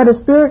 but a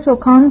spiritual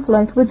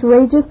conflict which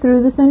rages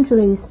through the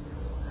centuries.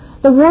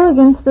 The war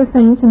against the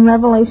saints in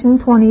Revelation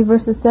 20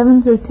 verses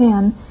 7 through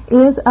 10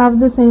 is of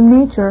the same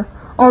nature,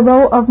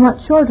 although of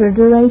much shorter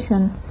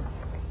duration.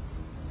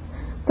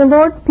 The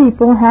Lord's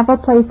people have a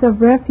place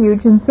of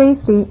refuge and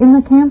safety in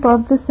the camp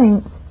of the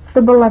saints,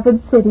 the beloved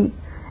city,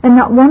 and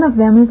not one of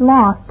them is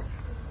lost.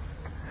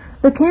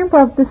 The camp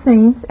of the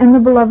saints and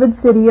the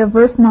beloved city of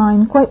verse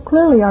 9 quite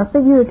clearly are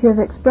figurative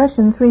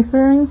expressions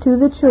referring to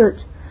the church,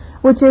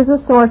 which is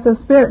a source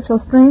of spiritual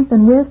strength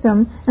and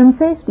wisdom and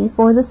safety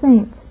for the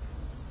saints.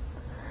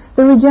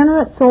 The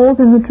regenerate souls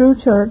in the true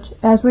church,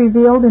 as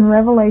revealed in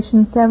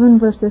Revelation 7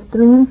 verses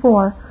 3 and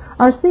 4,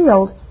 are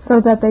sealed so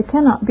that they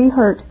cannot be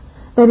hurt,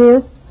 that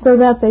is, so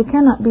that they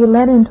cannot be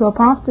led into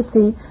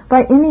apostasy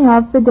by any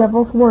of the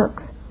devil's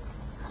works.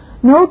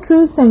 No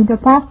true saint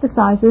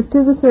apostatizes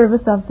to the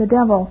service of the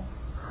devil.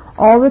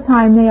 All the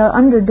time they are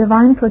under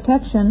divine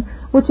protection,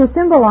 which is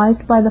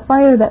symbolized by the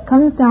fire that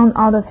comes down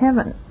out of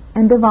heaven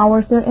and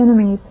devours their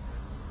enemies.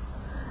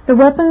 The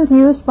weapons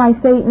used by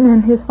Satan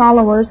and his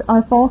followers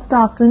are false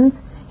doctrines,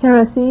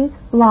 heresies,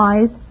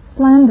 lies,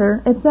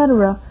 slander,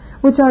 etc.,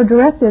 which are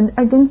directed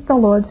against the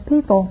Lord's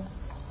people.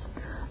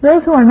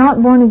 Those who are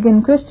not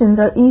born-again Christians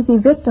are easy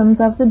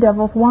victims of the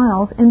devil's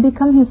wiles and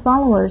become his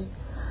followers,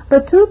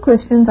 but true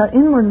Christians are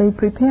inwardly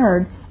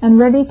prepared and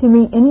ready to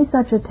meet any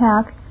such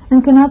attack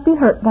and cannot be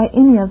hurt by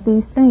any of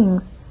these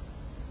things.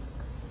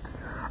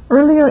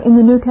 Earlier in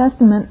the New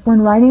Testament,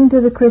 when writing to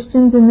the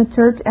Christians in the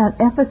church at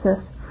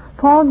Ephesus,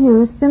 Paul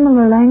used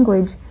similar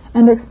language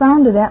and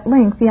expounded at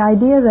length the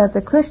idea that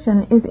the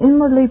Christian is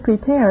inwardly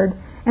prepared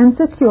and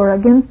secure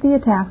against the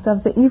attacks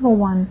of the evil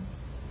one.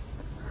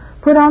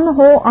 Put on the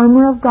whole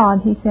armor of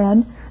God, he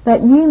said,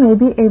 that ye may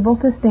be able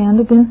to stand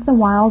against the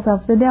wiles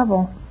of the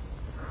devil.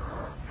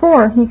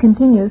 For, he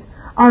continues,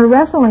 our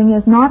wrestling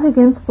is not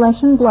against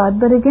flesh and blood,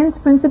 but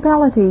against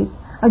principalities,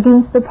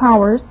 against the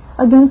powers,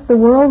 against the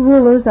world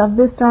rulers of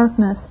this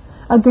darkness,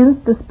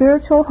 against the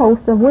spiritual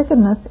hosts of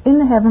wickedness in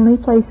the heavenly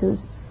places.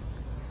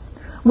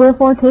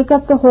 Wherefore take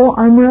up the whole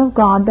armor of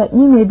God, that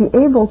ye may be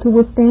able to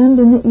withstand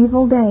in the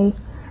evil day,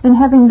 and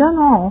having done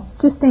all,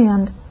 to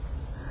stand.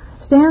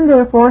 Stand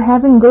therefore,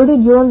 having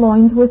girded your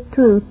loins with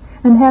truth,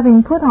 and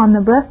having put on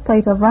the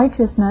breastplate of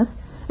righteousness,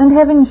 and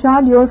having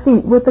shod your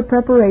feet with the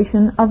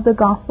preparation of the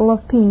gospel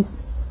of peace.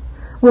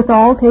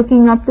 Withal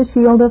taking up the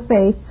shield of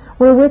faith,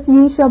 wherewith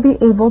ye shall be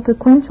able to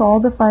quench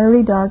all the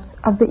fiery darts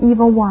of the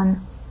evil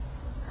one.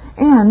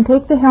 And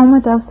take the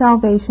helmet of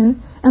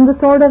salvation, and the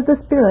sword of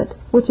the Spirit,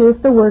 which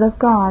is the word of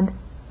God,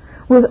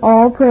 with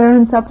all prayer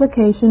and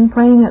supplication,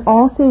 praying at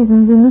all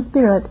seasons in the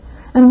Spirit,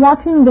 and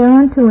watching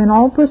thereunto in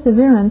all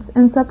perseverance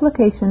and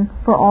supplication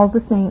for all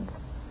the saints.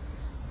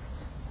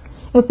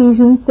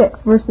 Ephesians 6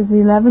 verses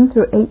 11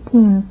 through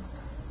 18.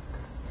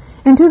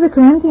 And to the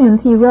Corinthians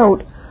he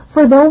wrote,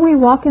 For though we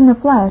walk in the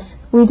flesh,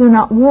 we do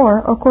not war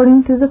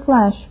according to the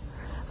flesh.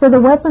 For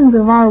the weapons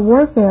of our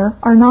warfare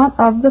are not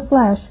of the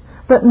flesh,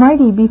 but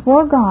mighty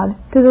before God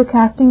to the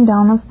casting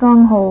down of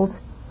strongholds,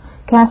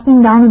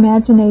 casting down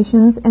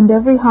imaginations and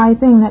every high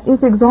thing that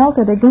is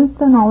exalted against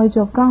the knowledge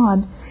of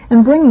God,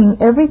 and bringing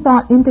every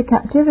thought into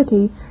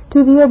captivity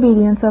to the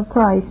obedience of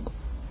Christ.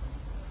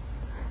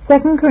 2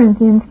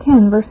 Corinthians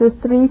 10 verses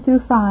 3 through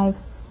 5.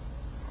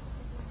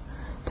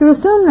 To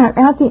assume that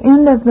at the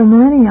end of the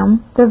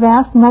millennium, the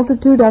vast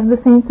multitude of the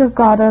saints of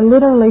God are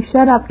literally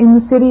shut up in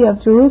the city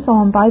of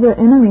Jerusalem by their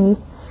enemies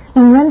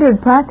and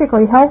rendered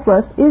practically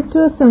helpless is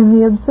to assume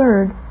the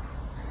absurd.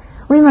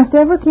 We must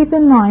ever keep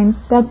in mind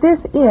that this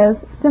is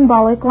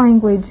symbolic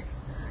language,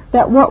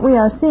 that what we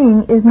are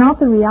seeing is not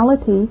the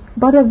reality,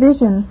 but a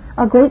vision,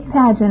 a great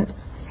pageant,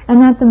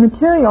 and that the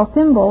material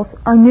symbols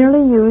are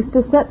merely used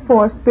to set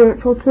forth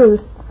spiritual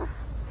truth.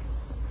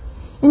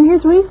 In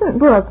his recent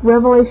book,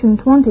 Revelation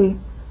 20,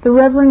 the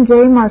Reverend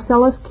J.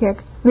 Marcellus Kick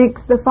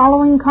makes the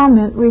following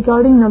comment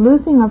regarding the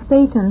loosing of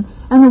Satan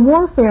and the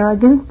warfare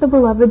against the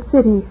beloved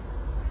city.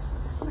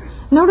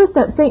 Notice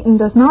that Satan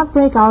does not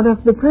break out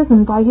of the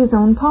prison by his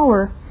own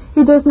power.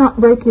 He does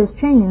not break his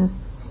chains.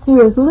 He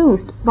is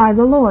loosed by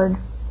the Lord.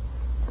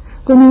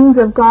 The names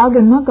of Gog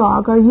and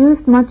Magog are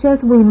used much as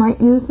we might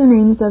use the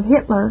names of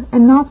Hitler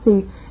and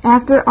Nazi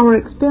after our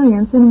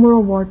experience in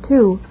World War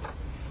II.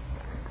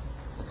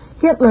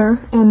 Hitler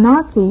and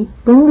Nazi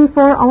bring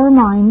before our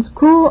minds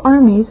cruel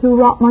armies who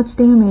wrought much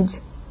damage.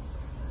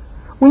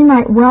 We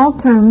might well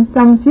term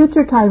some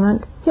future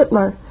tyrant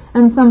Hitler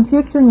and some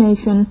future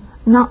nation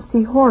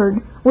Nazi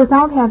horde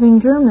without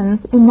having Germans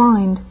in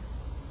mind.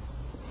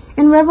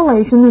 In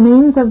Revelation, the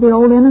names of the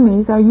old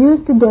enemies are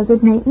used to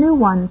designate new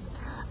ones.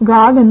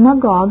 Gog and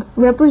Magog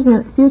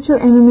represent future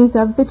enemies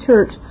of the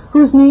church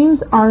whose names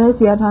are as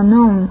yet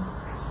unknown.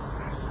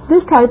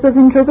 This type of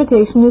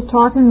interpretation is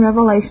taught in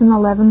Revelation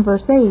 11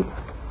 verse 8.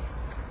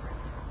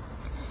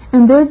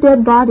 And their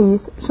dead bodies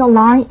shall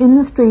lie in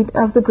the street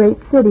of the great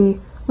city,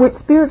 which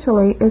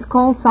spiritually is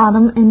called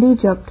Sodom and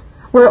Egypt,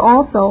 where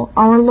also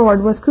our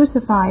Lord was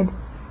crucified.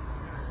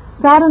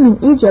 Sodom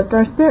and Egypt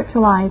are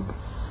spiritualized.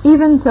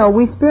 Even so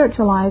we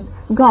spiritualize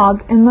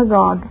Gog and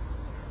Magog.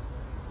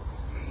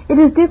 It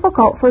is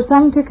difficult for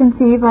some to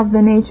conceive of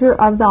the nature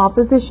of the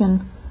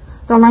opposition.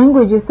 The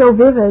language is so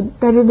vivid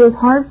that it is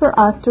hard for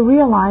us to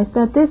realize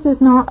that this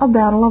is not a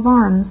battle of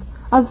arms,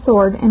 of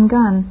sword and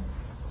gun.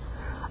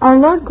 Our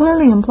Lord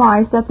clearly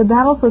implies that the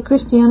battle for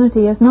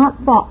Christianity is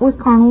not fought with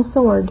carnal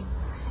sword.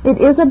 It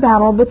is a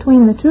battle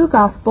between the true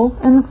gospel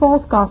and the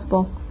false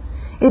gospel.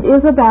 It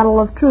is a battle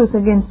of truth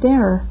against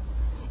error.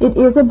 It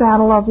is a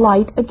battle of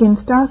light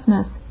against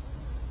darkness.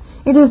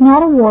 It is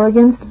not a war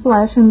against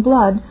flesh and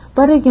blood,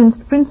 but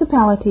against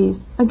principalities,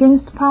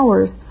 against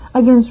powers,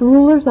 against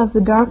rulers of the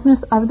darkness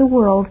of the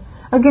world,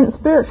 against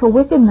spiritual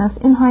wickedness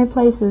in high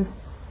places.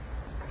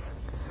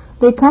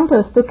 They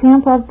compass the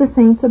camp of the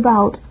saints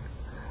about.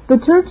 The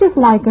church is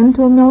likened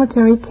to a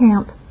military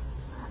camp.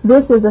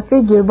 This is a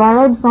figure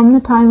borrowed from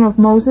the time of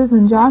Moses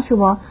and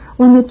Joshua,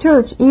 when the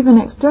church even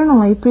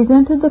externally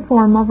presented the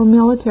form of a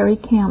military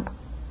camp.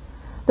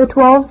 The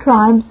 12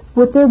 tribes,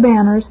 with their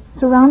banners,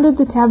 surrounded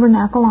the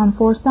tabernacle on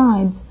 4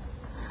 sides.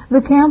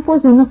 The camp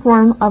was in the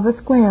form of a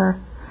square,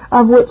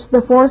 of which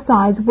the 4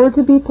 sides were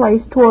to be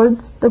placed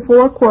towards the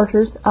 4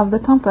 quarters of the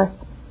compass.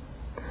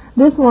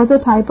 This was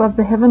a type of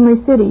the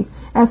heavenly city,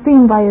 as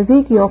seen by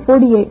Ezekiel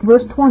 48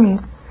 verse 20,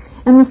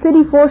 and the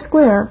city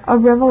foursquare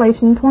of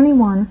Revelation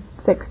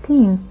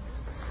 21:16.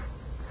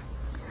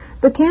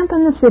 The camp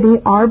and the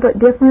city are but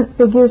different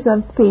figures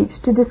of speech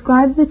to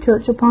describe the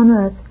church upon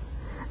earth.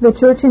 The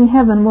church in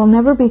heaven will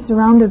never be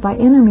surrounded by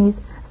enemies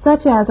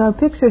such as are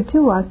pictured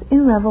to us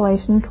in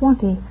Revelation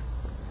 20.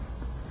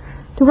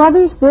 To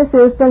others this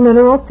is the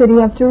literal city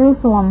of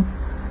Jerusalem.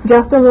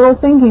 Just a little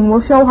thinking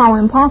will show how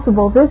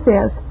impossible this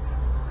is.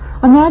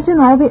 Imagine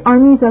all the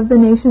armies of the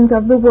nations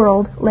of the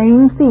world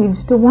laying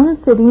siege to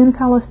one city in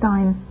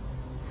Palestine.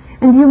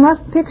 And you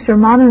must picture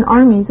modern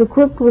armies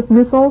equipped with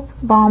missiles,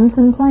 bombs,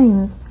 and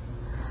planes.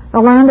 The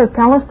land of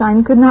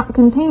Palestine could not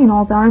contain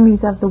all the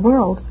armies of the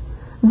world.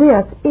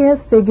 This is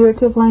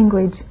figurative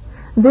language.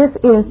 This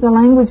is the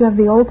language of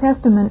the Old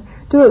Testament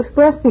to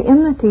express the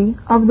enmity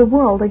of the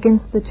world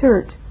against the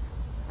church.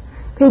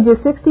 Pages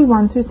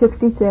 61 through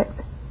 66.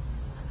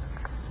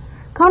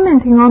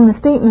 Commenting on the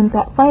statement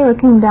that fire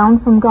came down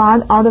from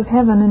God out of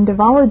heaven and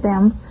devoured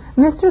them,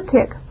 Mr.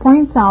 Kick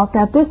points out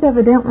that this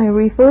evidently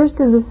refers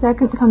to the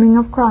second coming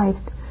of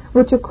Christ,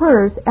 which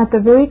occurs at the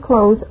very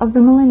close of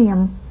the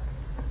millennium.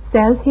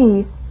 Says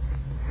he,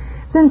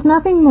 "Since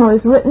nothing more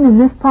is written in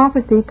this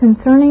prophecy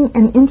concerning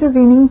an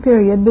intervening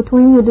period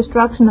between the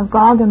destruction of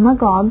Gog and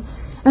Magog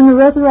and the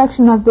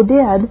resurrection of the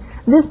dead,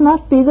 this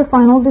must be the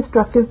final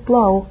destructive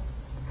blow.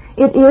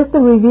 It is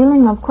the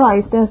revealing of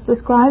Christ as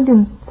described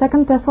in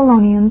 2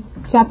 Thessalonians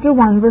chapter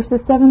 1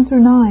 verses 7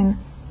 through 9.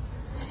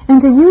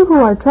 And to you who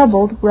are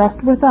troubled,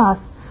 rest with us,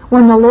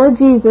 when the Lord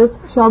Jesus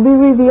shall be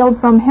revealed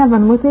from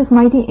heaven with his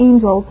mighty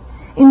angels,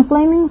 in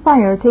flaming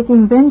fire,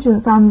 taking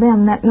vengeance on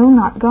them that know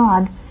not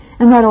God,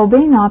 and that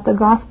obey not the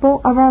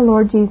gospel of our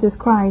Lord Jesus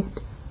Christ,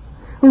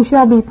 who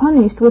shall be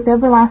punished with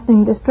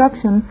everlasting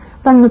destruction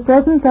from the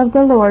presence of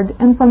the Lord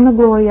and from the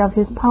glory of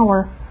his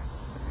power."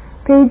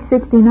 Page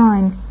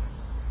 69.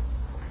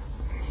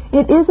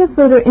 It is of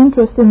further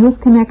interest in this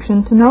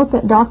connection to note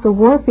that Dr.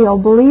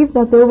 Warfield believed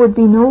that there would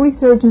be no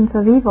resurgence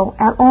of evil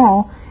at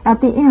all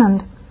at the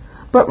end,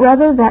 but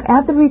rather that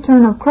at the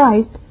return of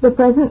Christ, the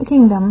present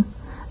kingdom,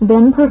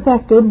 then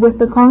perfected with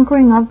the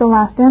conquering of the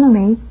last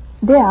enemy,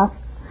 death,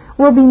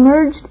 will be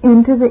merged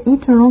into the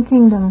eternal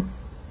kingdom.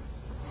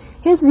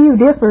 His view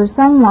differs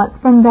somewhat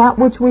from that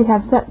which we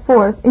have set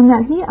forth in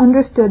that he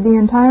understood the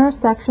entire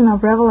section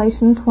of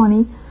Revelation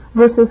 20,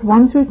 verses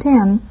 1 through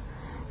 10,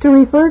 to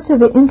refer to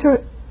the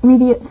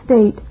intermediate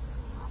state,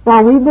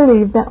 while we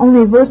believe that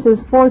only verses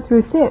 4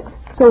 through 6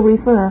 so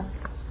refer.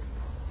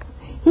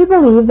 He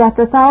believed that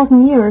the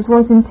 1,000 years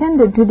was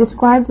intended to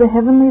describe the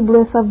heavenly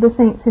bliss of the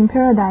saints in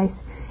paradise,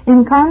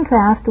 in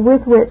contrast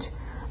with which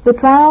the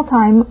trial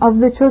time of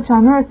the church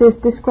on earth is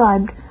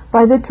described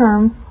by the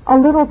term "a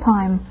little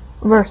time,"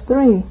 verse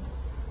 3.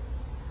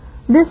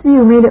 This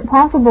view made it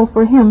possible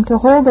for him to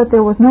hold that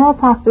there was no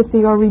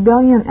apostasy or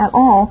rebellion at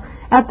all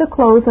at the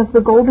close of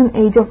the golden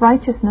age of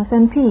righteousness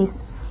and peace.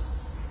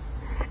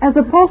 As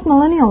a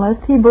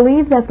postmillennialist, he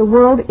believed that the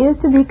world is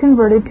to be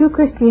converted to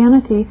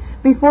Christianity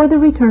before the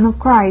return of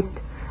Christ,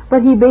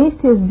 but he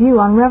based his view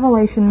on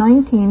Revelation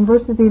 19,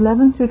 verses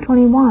 11 through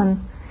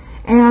 21,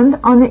 and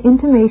on the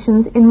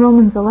intimations in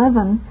Romans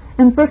 11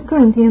 and 1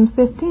 Corinthians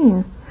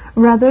 15,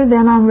 rather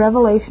than on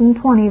Revelation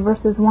 20,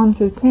 verses 1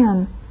 through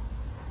 10.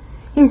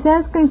 He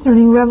says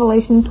concerning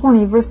Revelation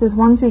 20, verses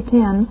 1 through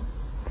 10,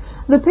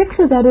 "The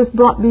picture that is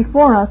brought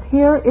before us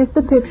here is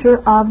the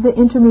picture of the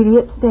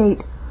intermediate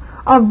state,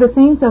 of the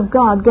saints of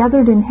God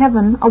gathered in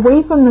heaven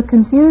away from the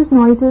confused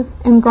noises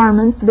and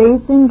garments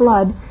bathed in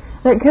blood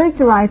that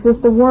characterizes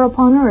the war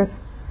upon earth,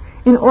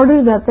 in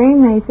order that they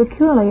may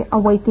securely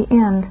await the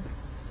end."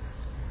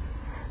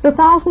 The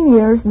 1,000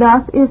 years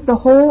thus is the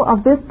whole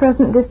of this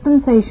present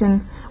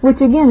dispensation,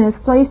 which again is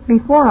placed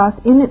before us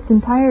in its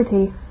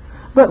entirety,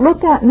 but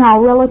looked at now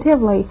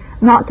relatively,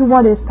 not to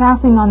what is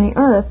passing on the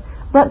earth,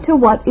 but to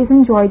what is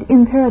enjoyed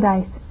in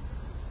paradise.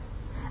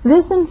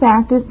 This, in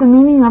fact, is the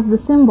meaning of the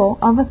symbol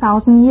of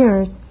 1,000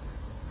 years.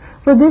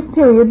 For this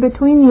period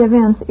between the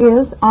events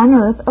is, on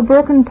earth, a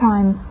broken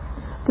time,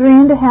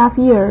 3.5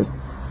 years,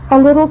 a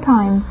little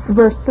time,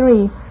 verse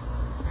 3,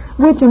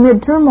 which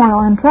amid turmoil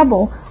and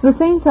trouble the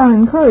saints are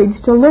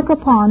encouraged to look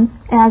upon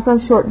as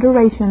of short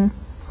duration,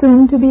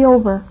 soon to be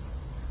over.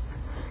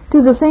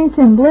 To the saints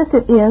in bliss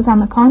it is, on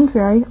the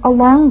contrary, a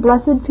long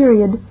blessed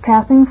period,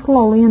 passing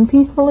slowly and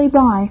peacefully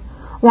by,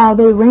 while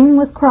they reign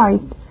with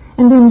Christ,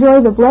 and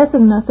enjoy the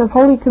blessedness of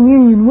Holy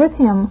Communion with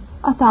Him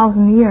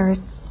 1,000 years.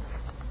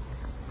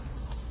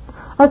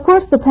 Of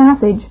course, the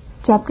passage,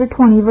 chapter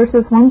 20,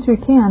 verses 1 through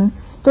 10,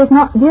 does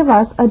not give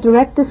us a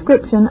direct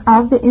description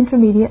of the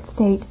intermediate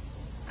state.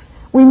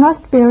 We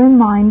must bear in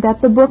mind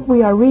that the book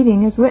we are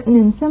reading is written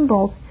in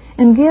symbols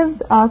and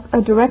gives us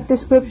a direct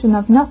description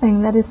of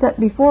nothing that is set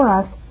before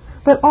us,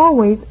 but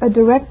always a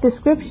direct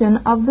description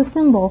of the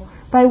symbol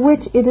by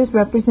which it is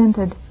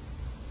represented.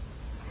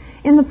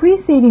 In the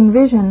preceding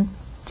vision,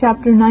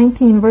 chapter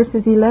 19,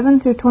 verses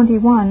 11 through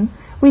 21,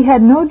 we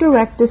had no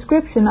direct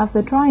description of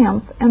the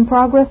triumph and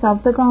progress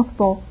of the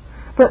gospel,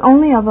 but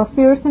only of a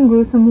fierce and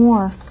gruesome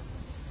war.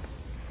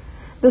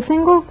 The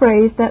single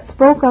phrase that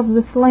spoke of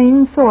the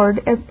slaying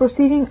sword as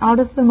proceeding out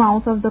of the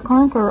mouth of the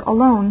conqueror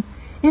alone,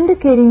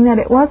 indicating that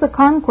it was a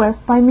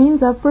conquest by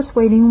means of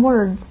persuading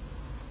words.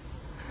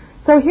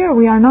 So here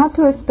we are not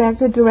to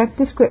expect a direct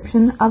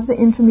description of the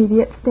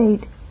intermediate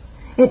state.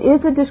 It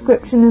is a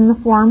description in the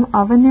form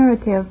of a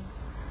narrative.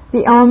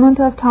 The element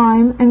of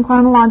time and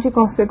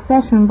chronological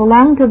succession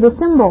belong to the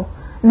symbol,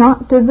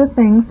 not to the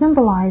thing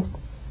symbolized.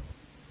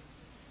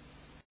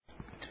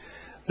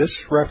 This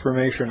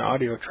Reformation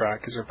audio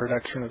track is a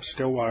production of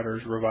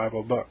Stillwater's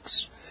Revival Books.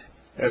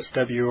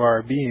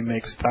 SWRB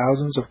makes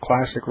thousands of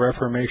classic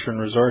Reformation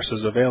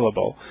resources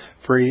available,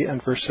 free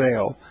and for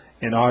sale,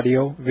 in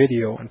audio,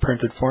 video, and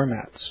printed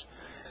formats.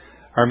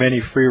 Our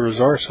many free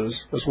resources,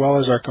 as well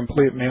as our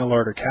complete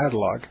mail-order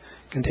catalog,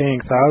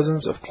 containing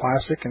thousands of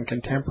classic and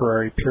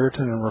contemporary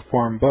Puritan and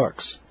Reformed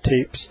books,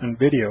 tapes, and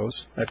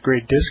videos at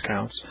great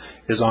discounts,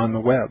 is on the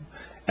web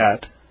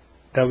at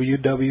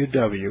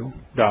www.swrb.com.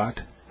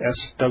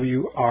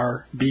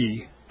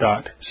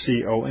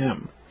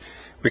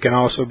 We can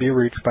also be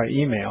reached by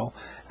email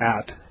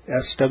at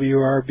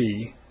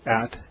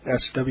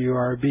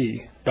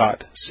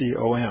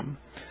swrb@swrb.com,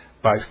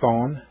 by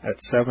phone at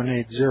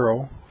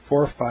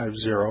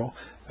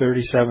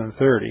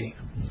 780-450-3730,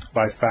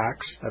 by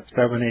fax at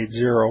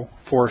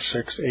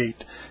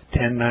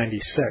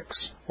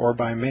 780-468-1096, or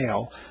by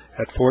mail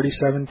at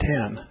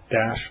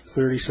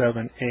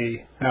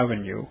 4710-37A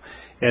Avenue,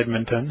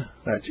 Edmonton,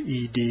 that's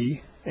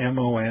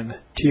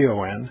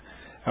Edmonton,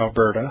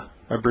 Alberta,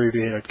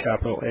 abbreviated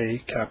capital A,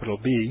 capital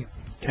B,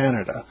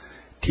 Canada,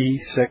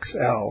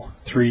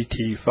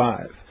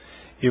 T6L3T5.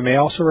 You may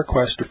also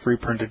request a free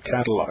printed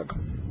catalog.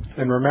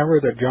 And remember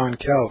that John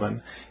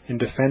Calvin, in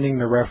defending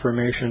the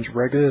Reformation's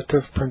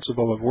regulative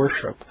principle of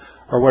worship,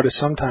 or what is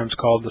sometimes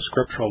called the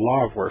scriptural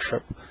law of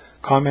worship,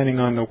 commenting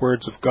on the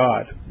words of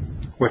God,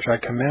 which I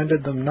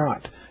commanded them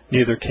not,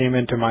 neither came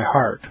into my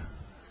heart,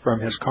 from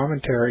his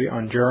commentary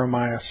on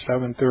Jeremiah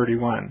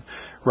 7:31,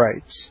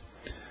 writes,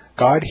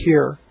 God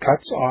here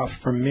cuts off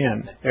from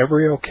men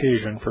every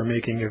occasion for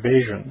making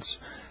evasions,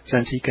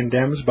 since he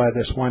condemns by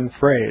this one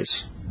phrase,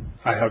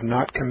 I have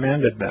not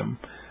commanded them,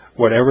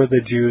 whatever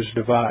the Jews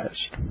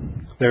devised.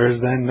 There is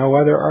then no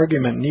other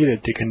argument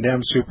needed to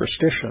condemn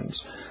superstitions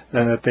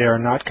than that they are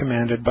not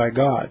commanded by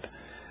God.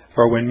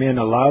 For when men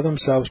allow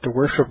themselves to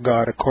worship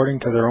God according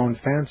to their own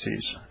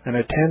fancies, and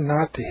attend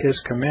not to his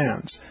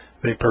commands,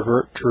 they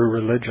pervert true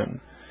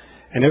religion.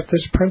 And if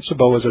this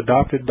principle was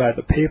adopted by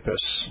the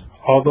papists,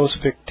 all those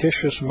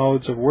fictitious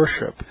modes of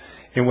worship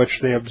in which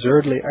they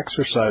absurdly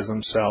exercise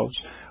themselves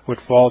would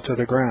fall to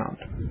the ground.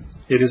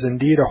 It is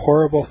indeed a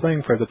horrible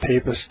thing for the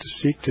papists to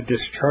seek to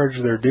discharge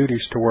their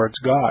duties towards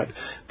God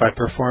by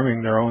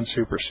performing their own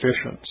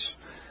superstitions.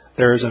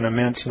 There is an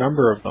immense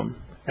number of them,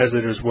 as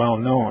it is well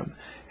known,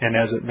 and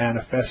as it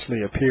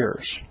manifestly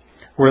appears.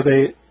 Were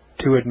they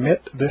to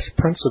admit this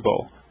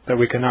principle, that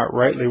we cannot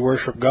rightly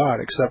worship God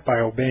except by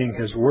obeying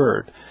his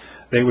word,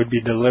 they would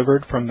be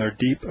delivered from their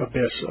deep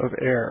abyss of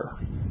error.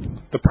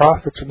 The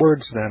prophet's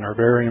words, then, are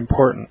very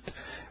important,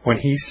 when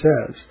he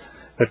says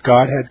that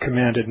God had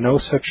commanded no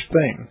such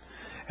thing,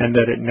 and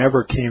that it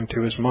never came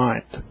to his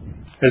mind,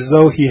 as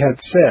though he had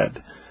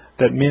said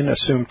that men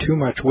assume too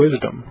much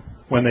wisdom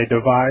when they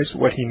devise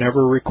what he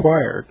never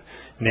required,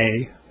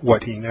 nay,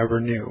 what he never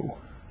knew.